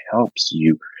this helps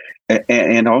you?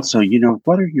 And also,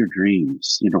 what are your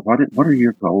dreams? What are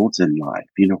your goals in life?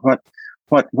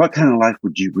 What kind of life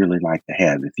would you really like to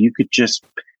have? If you could just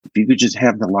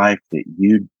have the life that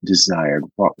you desired,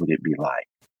 what would it be like?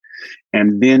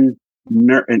 And then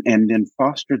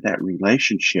foster that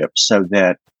relationship so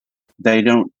that they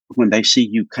don't, when they see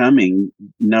you coming,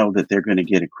 know that they're going to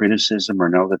get a criticism or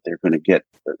know that they're going to get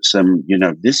some,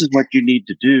 this is what you need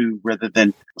to do, rather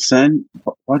than, son,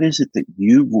 what is it that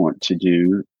you want to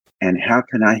do? And how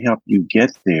can I help you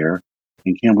get there?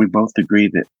 And can we both agree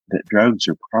that drugs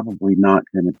are probably not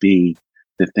going to be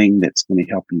the thing that's going to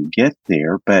help you get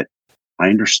there? But I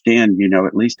understand,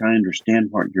 at least I understand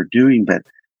what you're doing, but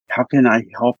how can I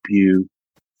help you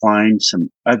find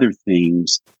some other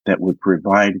things that would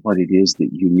provide what it is that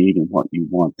you need and what you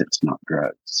want that's not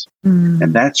drugs? Mm.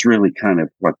 And that's really kind of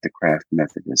what the craft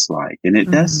method is like. And it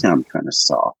does sound kind of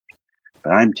soft, but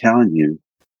I'm telling you,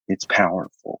 it's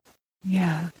powerful.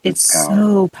 Yeah, it's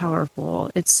so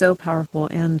powerful. It's so powerful.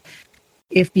 And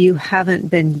if you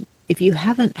haven't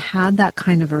had that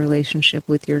kind of a relationship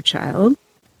with your child,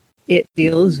 it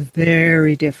feels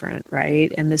very different,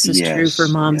 right? And this is true for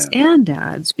Yes. moms Yeah. and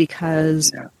dads,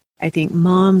 because Yeah. I think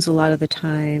moms a lot of the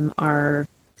time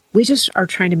we just are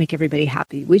trying to make everybody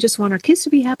happy. We just want our kids to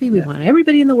be happy. We Yeah. want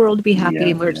everybody in the world to be happy. Yeah.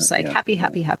 And we're Yeah. just like, Yeah. happy, Yeah.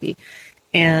 happy, happy.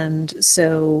 And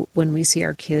so when we see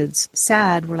our kids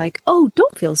sad, we're like, oh,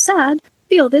 don't feel sad.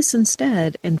 Feel this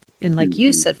instead. And like you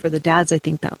Mm-hmm. said, for the dads, I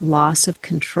think that loss of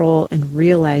control and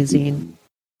realizing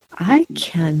Mm-hmm. I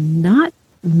cannot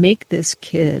make this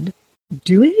kid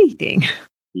do anything.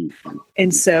 Mm-hmm.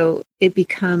 And so it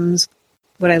becomes,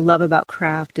 what I love about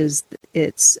craft is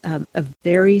it's a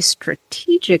very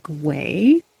strategic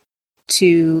way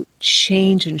to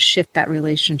change and shift that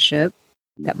relationship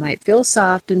that might feel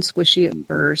soft and squishy at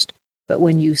first. But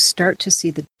when you start to see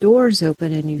the doors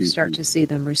open and you start to see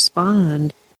them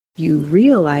respond, you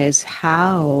realize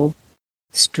how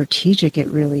strategic it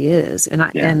really is. And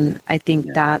I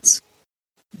think that's,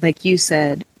 like you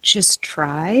said, just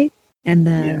try and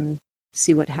then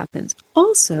see what happens.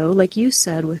 Also, like you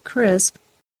said with Chris,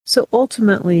 so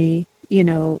ultimately,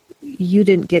 you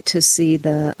didn't get to see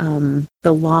the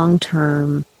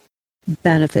long-term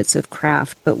benefits of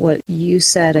craft, but what you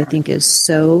said I think is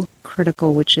so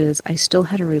critical, which is I still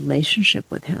had a relationship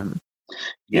with him.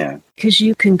 Yeah. Because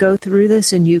you can go through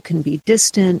this and you can be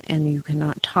distant and you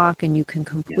cannot talk and you can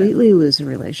completely lose a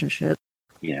relationship.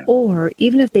 Yeah. Or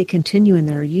even if they continue in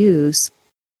their use,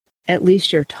 at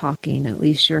least you're talking, at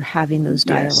least you're having those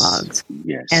dialogues.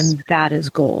 Yes. And that is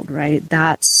gold, right?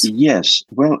 That's Yes.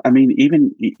 Well, I mean,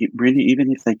 Brenda,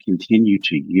 even if they continue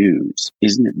to use,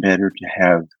 isn't it better to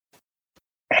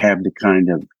have the kind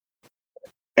of,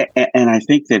 and I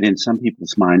think that in some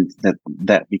people's minds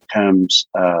that becomes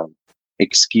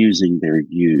excusing their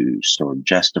use or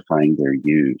justifying their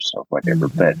use or whatever.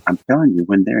 Mm-hmm. But I'm telling you,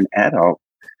 when they're an adult,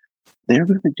 they're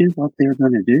going to do what they're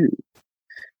going to do.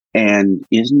 And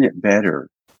isn't it better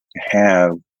to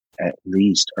have at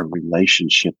least a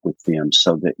relationship with them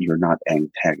so that you're not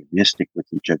antagonistic with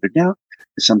each other? Now,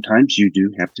 sometimes you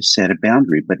do have to set a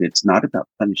boundary, but it's not about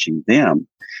punishing them.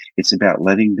 It's about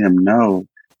letting them know,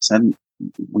 son,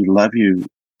 we love you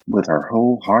with our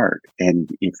whole heart. And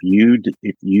if you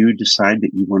decide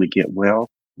that you want to get well,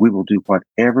 we will do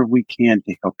whatever we can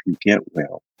to help you get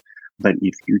well. But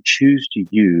if you choose to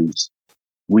use,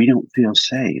 we don't feel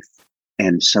safe.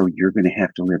 And so you're going to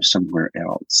have to live somewhere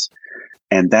else.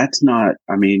 And that's not,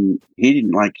 I mean, he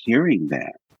didn't like hearing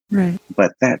that. right.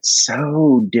 But that's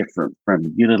so different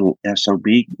from you little SOB,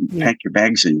 pack your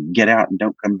bags and get out and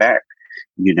don't come back,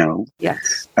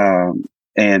 Yes.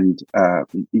 And,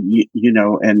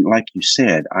 and like you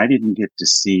said, I didn't get to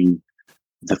see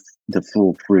the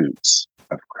full fruits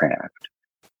of craft,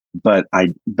 but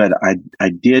I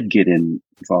did get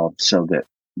involved so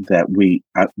that we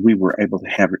were able to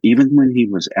have, even when he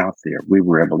was out there, we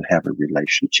were able to have a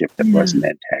relationship that wasn't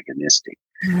antagonistic.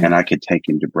 Right. And I could take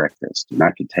him to breakfast, and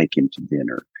I could take him to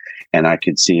dinner, and I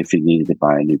could see if he needed to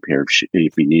buy a new pair of shoes.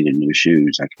 If he needed new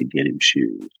shoes, I could get him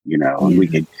shoes. And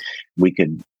we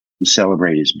could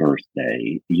celebrate his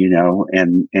birthday.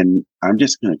 And I'm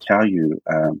just going to tell you,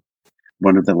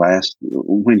 one of the last,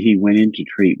 when he went into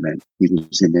treatment, he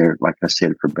was in there, like I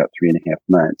said, for about 3.5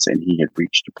 months, and he had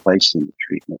reached a place in the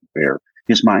treatment where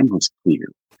his mind was clear,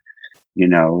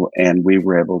 and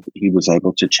he was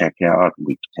able to check out.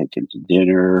 We could take him to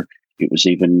dinner. It was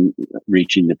even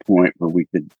reaching the point where we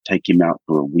could take him out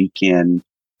for a weekend.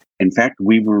 In fact,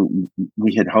 we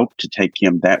had hoped to take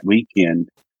him that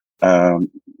weekend. Our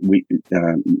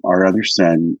other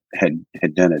son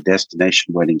had done a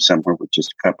destination wedding somewhere with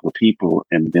just a couple of people,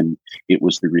 and then it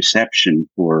was the reception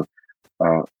for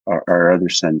our other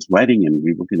son's wedding, and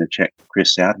we were going to check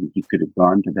Chris out, and he could have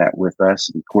gone to that with us.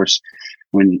 And of course,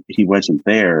 when he wasn't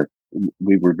there,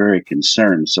 we were very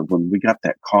concerned. So when we got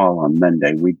that call on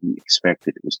Monday, we didn't expect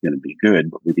that it was going to be good,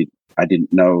 but I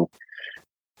didn't know.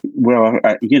 Well,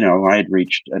 I had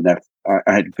reached enough. I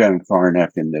had gone far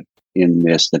enough in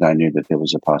this that I knew that there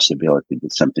was a possibility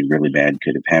that something really bad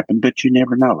could have happened, but you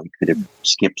never know. He could have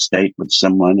skipped state with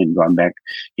someone and gone back.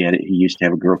 He used to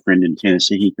have a girlfriend in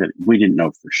Tennessee. We didn't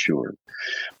know for sure,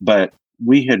 but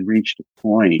we had reached a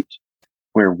point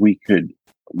where we could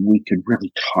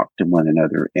really talk to one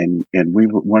another. And we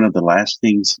were, one of the last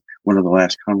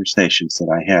conversations that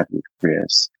I had with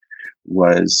Chris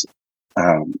was,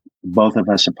 both of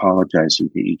us apologizing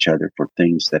to each other for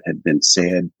things that had been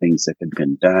said, things that had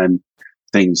been done,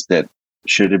 things that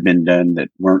should have been done that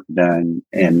weren't done,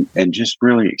 and just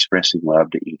really expressing love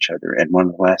to each other. And one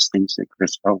of the last things that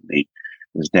Chris told me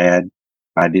was, Dad,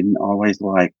 I didn't always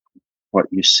like what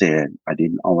you said. I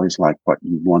didn't always like what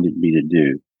you wanted me to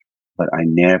do, but I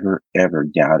never, ever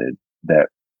doubted that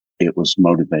it was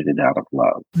motivated out of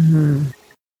love. Mm-hmm.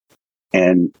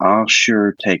 And I'll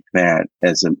sure take that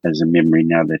as a memory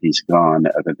now that he's gone,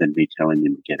 other than me telling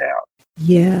him to get out.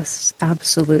 Yes,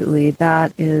 absolutely.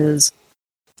 That is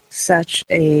such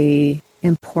a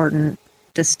important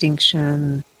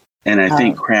distinction. And I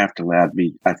think craft allowed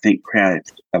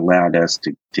us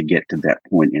to get to that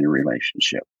point in a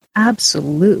relationship.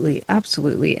 Absolutely.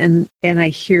 Absolutely. And I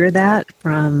hear that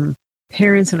from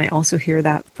parents, and I also hear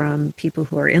that from people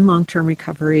who are in long-term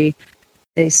recovery.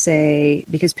 They say,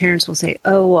 because parents will say,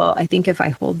 oh, well, I think if I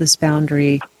hold this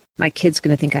boundary, my kid's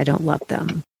going to think I don't love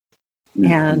them. Mm-hmm.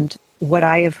 And what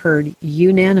I have heard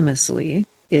unanimously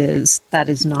is that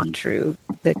is not true.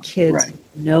 The kids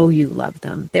know you love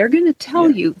them. They're going to tell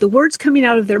you. The words coming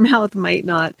out of their mouth might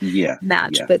not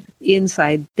match, but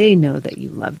inside they know that you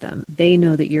love them. They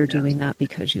know that you're doing that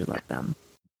because you love them.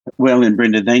 Well, and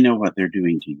Brenda, they know what they're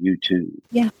doing to you too.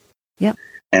 Yeah. Yep.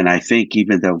 And I think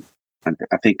even though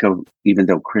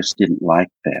Chris didn't like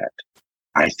that,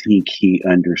 I think he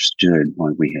understood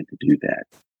why we had to do that.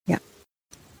 Yeah.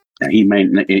 Now, he may,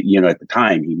 at the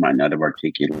time, he might not have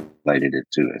articulated it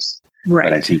to us. Right.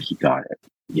 But I think he got it,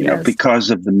 know, because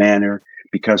of the manner,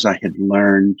 because I had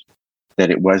learned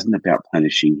that it wasn't about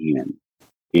punishing him.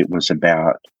 It was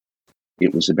about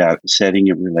setting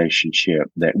a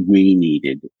relationship that we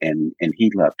needed, and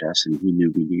he loved us, and he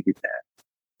knew we needed that.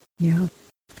 Yeah.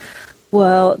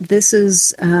 Well, this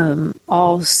is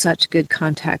all such good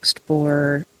context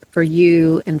for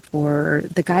you and for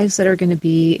the guys that are going to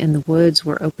be in the woods.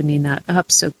 We're opening that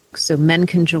up so men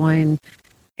can join,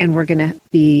 and we're going to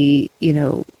be,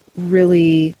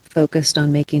 really focused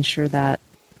on making sure that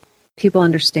people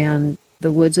understand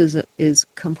the woods is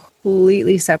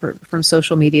completely separate from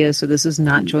social media. So this is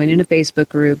not joining a Facebook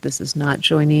group. This is not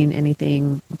joining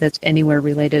anything that's anywhere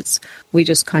related. We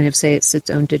just kind of say it's its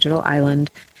own digital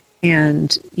island. And,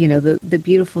 the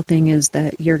beautiful thing is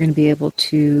that you're going to be able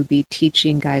to be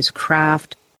teaching guys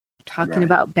craft, talking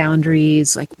about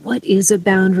boundaries, like what is a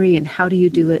boundary and how do you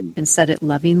do it and set it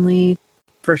lovingly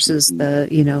versus the,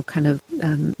 kind of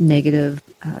negative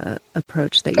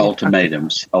approach that you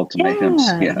ultimatums.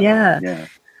 Yeah.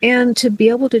 And to be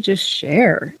able to just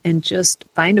share and just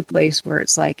find a place where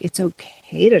it's like, it's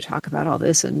okay to talk about all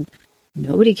this and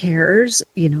nobody cares.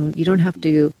 You don't have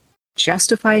to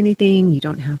justify anything. You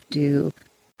don't have to,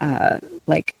 I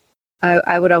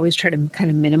would always try to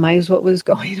kind of minimize what was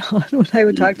going on when I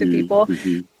would talk to people.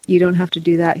 Mm-hmm. You don't have to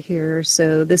do that here.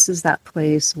 So this is that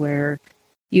place where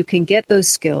you can get those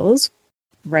skills,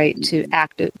 right,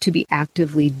 to be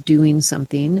actively doing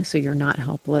something so you're not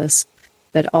helpless,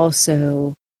 but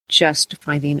also just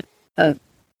finding a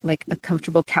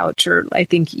comfortable couch, or I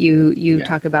think you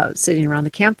talk about sitting around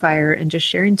the campfire and just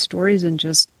sharing stories and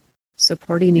just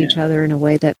supporting each other in a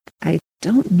way that I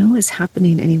don't know is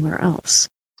happening anywhere else.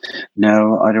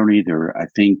 No, I don't either. I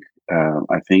think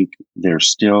there's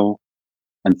still,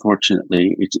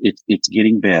 unfortunately, it's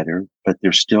getting better, but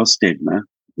there's still stigma.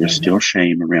 There's still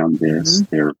shame around this.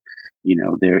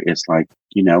 It's like,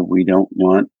 we don't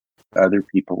want other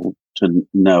people to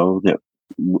know that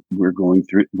we're going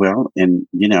through. Well, and,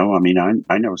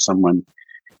 I know someone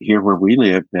here where we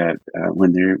live that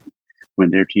when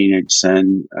their teenage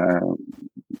son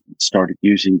started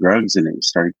using drugs and it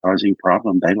started causing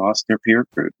problems, they lost their peer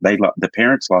group. The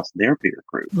parents lost their peer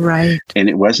group. Right. And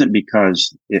it wasn't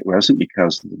because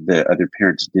the other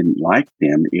parents didn't like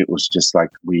them. It was just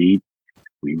like, we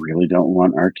really don't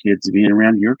want our kids being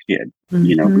around your kid,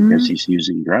 because he's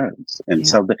using drugs. And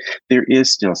so there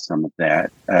is still some of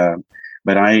that.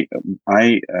 But I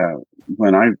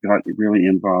when I got really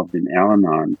involved in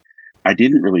Al-Anon, I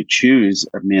didn't really choose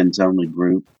a men's only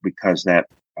group because I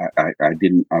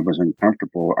was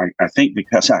uncomfortable. I think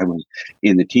because I was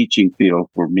in the teaching field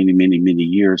for many, many, many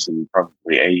years, and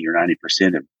probably 80 or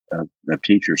 90% of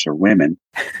teachers are women.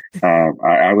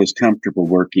 I was comfortable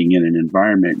working in an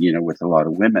environment, with a lot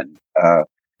of women.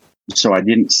 So I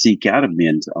didn't seek out a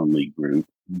men's only group,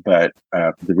 but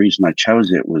the reason I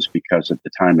chose it was because of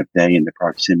the time of day and the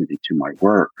proximity to my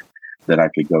work, that I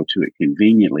could go to it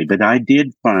conveniently. But I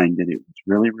did find that it was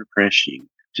really refreshing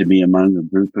to be among a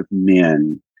group of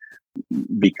men,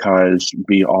 because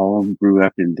we all grew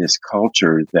up in this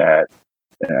culture that,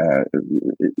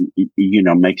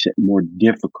 makes it more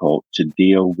difficult to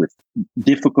deal with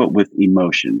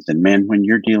emotions. And man, when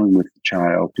you're dealing with a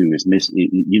child who is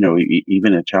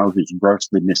even a child who's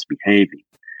grossly misbehaving,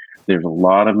 there's a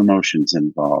lot of emotions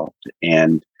involved,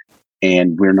 and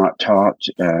we're not taught.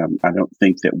 I don't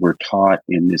think that we're taught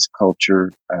in this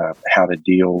culture how to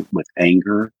deal with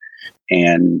anger.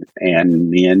 and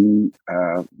men.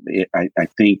 I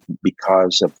think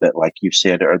because of that, like you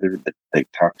said earlier, the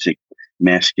toxic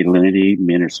masculinity.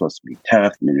 Men are supposed to be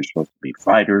tough. Men are supposed to be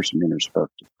fighters. Men are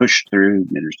supposed to push through.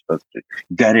 Men are supposed to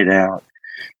gut it out.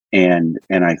 And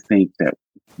I think that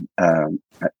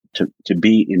to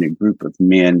be in a group of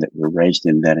men that were raised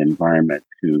in that environment,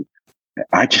 who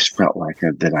I just felt like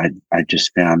that I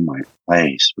just found my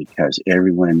place, because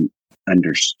everyone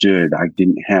understood. I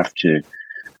didn't have to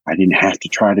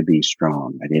try to be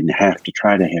strong. I didn't have to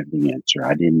try to have the answer.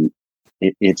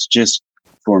 It's just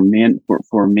for men,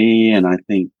 for me, and I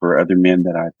think for other men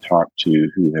that I've talked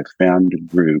to who have found a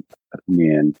group of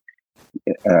men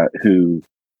who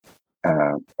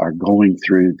are going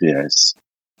through this.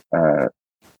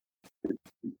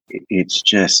 It's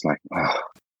just like, oh,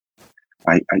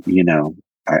 I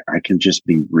can just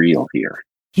be real here.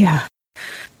 Yeah.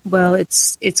 Well,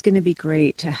 it's going to be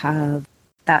great to have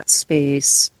that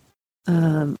space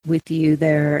with you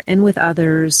there and with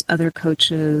other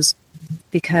coaches,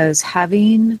 because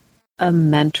having a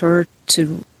mentor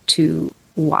to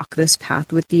walk this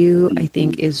path with you, I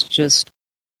think, is just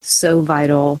so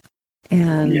vital.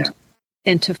 And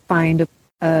to find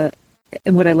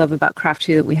and what I love about craft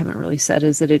too that we haven't really said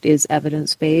is that it is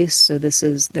evidence-based. So there's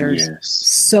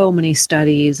so many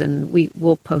studies, and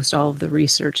we'll post all of the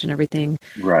research and everything.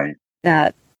 Right.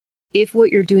 That if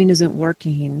what you're doing isn't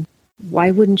working,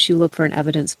 why wouldn't you look for an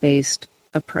evidence-based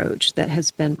approach that has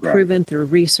been proven through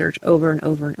research over and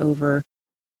over and over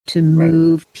to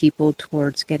move people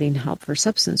towards getting help for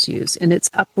substance use? And it's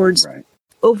upwards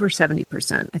over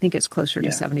 70%. I think it's closer to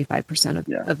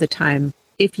 75% of the time.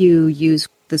 If you use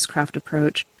this craft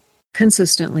approach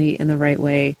consistently in the right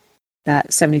way, that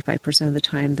 75% of the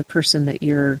time, the person that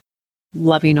you're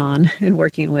loving on and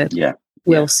working with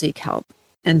will seek help.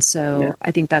 And so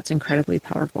I think that's incredibly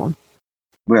powerful.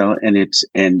 Well, and it's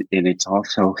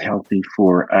also healthy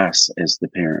for us as the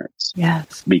parents.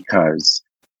 Yes. Because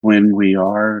when we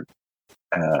are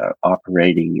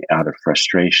operating out of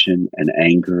frustration and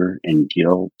anger and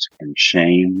guilt and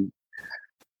shame,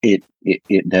 it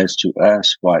does to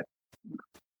us what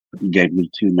gave me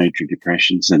 2 major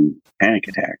depressions and panic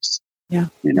attacks. Yeah.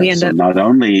 So not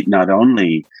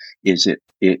only is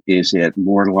it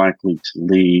more likely to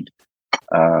lead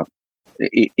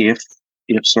if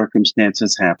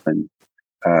circumstances happen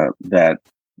that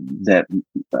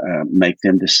make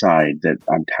them decide that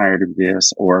I'm tired of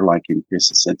this, or like in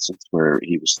Chris's instance where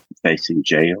he was facing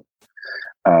jail.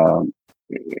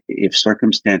 If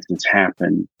circumstances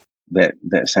happen that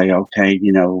say, okay,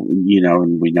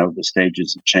 and we know the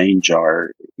stages of change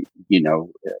are,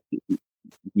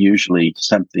 usually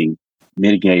something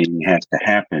mitigating has to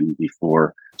happen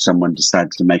before someone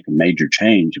decides to make a major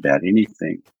change about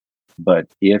anything. But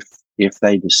if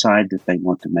they decide that they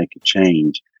want to make a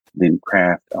change, then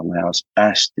craft allows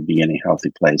us to be in a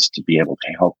healthy place to be able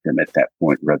to help them at that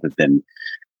point, rather than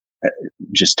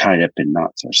just tied up in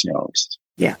knots ourselves.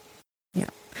 Yeah. Yeah.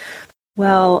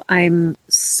 Well, I'm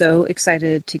so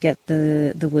excited to get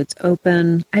the woods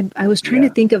open. I was trying to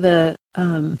think of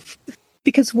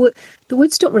because the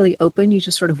woods don't really open, you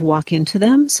just sort of walk into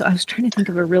them. So I was trying to think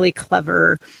of a really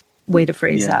clever way to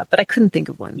phrase that, but I couldn't think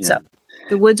of one. Yeah. So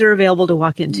the woods are available to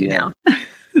walk into now.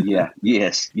 Yeah.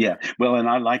 Well, and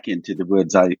I like Into the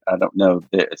Woods. I don't know,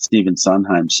 Stephen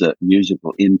Sondheim's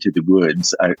musical Into the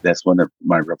Woods. That's one of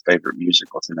my real favorite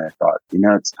musicals. And I thought,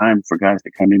 it's time for guys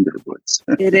to come into the woods.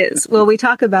 It is. Well, we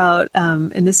talk about,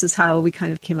 and this is how we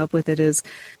kind of came up with it is,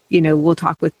 we'll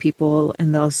talk with people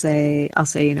and I'll say,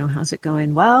 how's it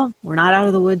going? Well, we're not out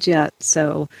of the woods yet.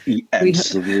 So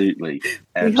absolutely.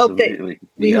 We hope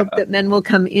that men will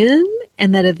come in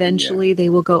and that eventually they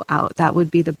will go out. That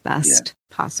would be the best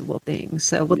possible thing.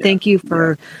 So, thank you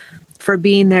for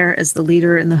being there as the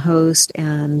leader and the host.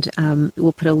 And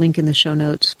we'll put a link in the show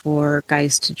notes for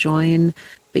guys to join.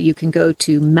 But you can go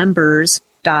to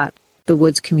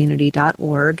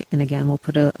members.thewoodscommunity.org. And again, we'll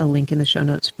put a link in the show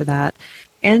notes for that.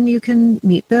 And you can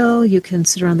meet Bill. You can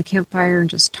sit around the campfire and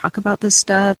just talk about this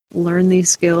stuff, learn these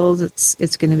skills.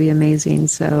 It's going to be amazing.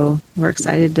 So we're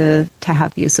excited to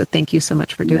have you. So thank you so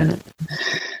much for doing it.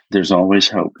 There's always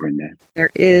hope, Brenda. There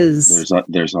is.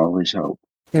 There's always hope.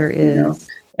 There is.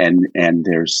 And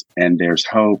there's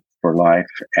hope for life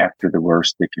after the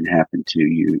worst that can happen to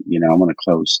you. I want to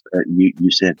close. You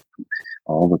said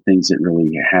all the things that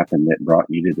really happened that brought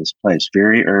you to this place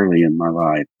very early in my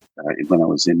life. When I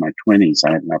was in my 20s,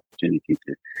 I had an opportunity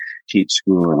to teach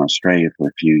school in Australia for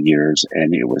a few years,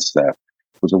 and it was a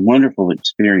wonderful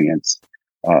experience.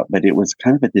 But it was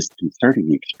kind of a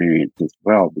disconcerting experience as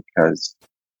well, because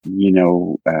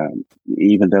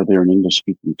even though they're an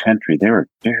English-speaking country, they're a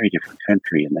very different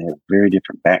country, and they have very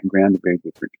different background, a very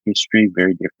different history,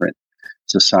 very different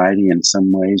society in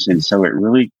some ways. And so it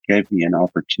really gave me an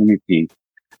opportunity,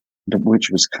 which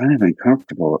was kind of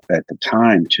uncomfortable at the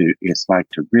time, to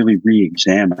really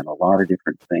re-examine a lot of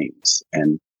different things.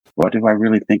 And what do I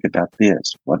really think about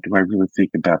this? What do I really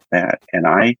think about that? And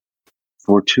I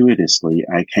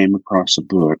came across a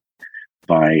book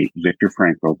by Viktor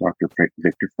Frankl,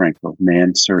 Viktor Frankl,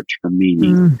 Man's Search for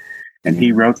Meaning. And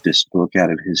he wrote this book out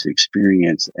of his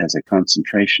experience as a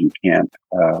concentration camp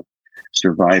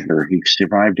survivor. He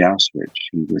survived Auschwitz.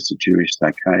 He was a Jewish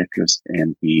psychiatrist,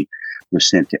 and he was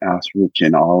sent to Auschwitz,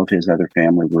 and all of his other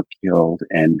family were killed.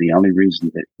 And the only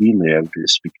reason that he lived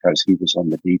is because he was on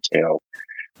the detail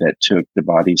that took the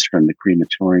bodies from the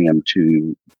crematorium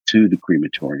to the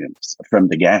crematoriums, from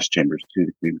the gas chambers to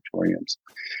the crematoriums.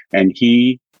 And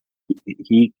he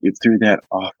through that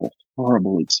awful,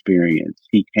 horrible experience,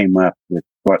 he came up with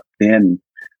what then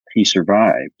he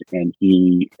survived. And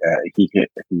he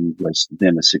was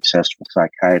then a successful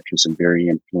psychiatrist and very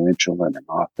influential and an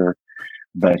author.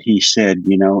 But he said,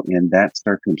 in that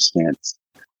circumstance,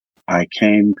 I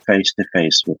came face to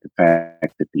face with the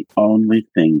fact that the only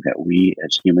thing that we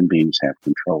as human beings have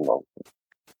control over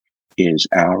is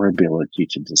our ability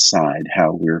to decide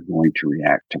how we're going to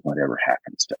react to whatever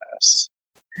happens to us.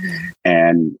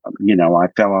 And, I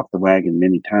fell off the wagon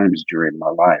many times during my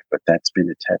life, but that's been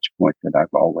a touch point that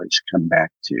I've always come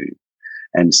back to.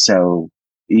 And so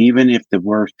even if the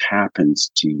worst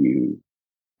happens to you,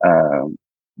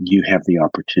 you have the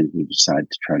opportunity to decide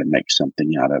to try to make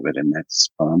something out of it. And that's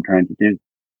what I'm trying to do.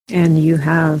 And you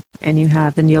have, and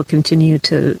you'll continue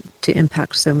to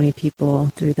impact so many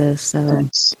people through this. So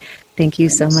Thanks. Thank you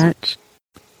so much.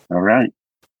 All right.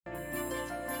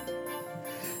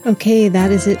 Okay,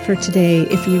 that is it for today.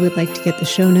 If you would like to get the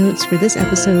show notes for this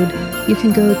episode, you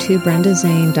can go to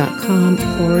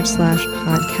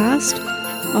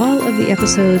brendazane.com/podcast. All of the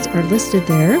episodes are listed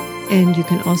there, and you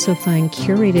can also find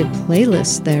curated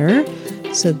playlists there.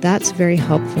 So that's very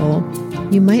helpful.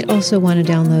 You might also want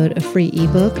to download a free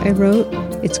ebook I wrote.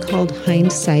 It's called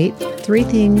Hindsight: 3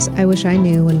 Things I Wish I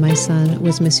Knew When My Son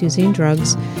Was Misusing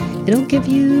Drugs. It'll give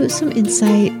you some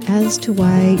insight as to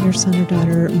why your son or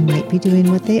daughter might be doing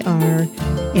what they are.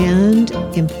 And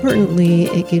importantly,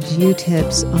 it gives you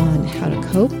tips on how to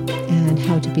cope and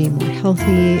how to be more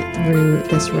healthy through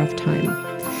this rough time.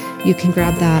 You can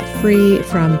grab that free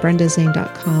from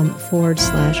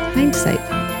brendazane.com/hindsight.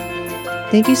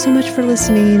 Thank you so much for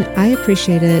listening. I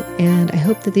appreciate it, and I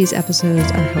hope that these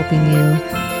episodes are helping you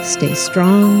stay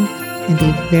strong and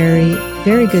be very,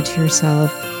 very good to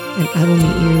yourself. And I will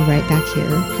meet you right back here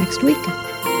next week.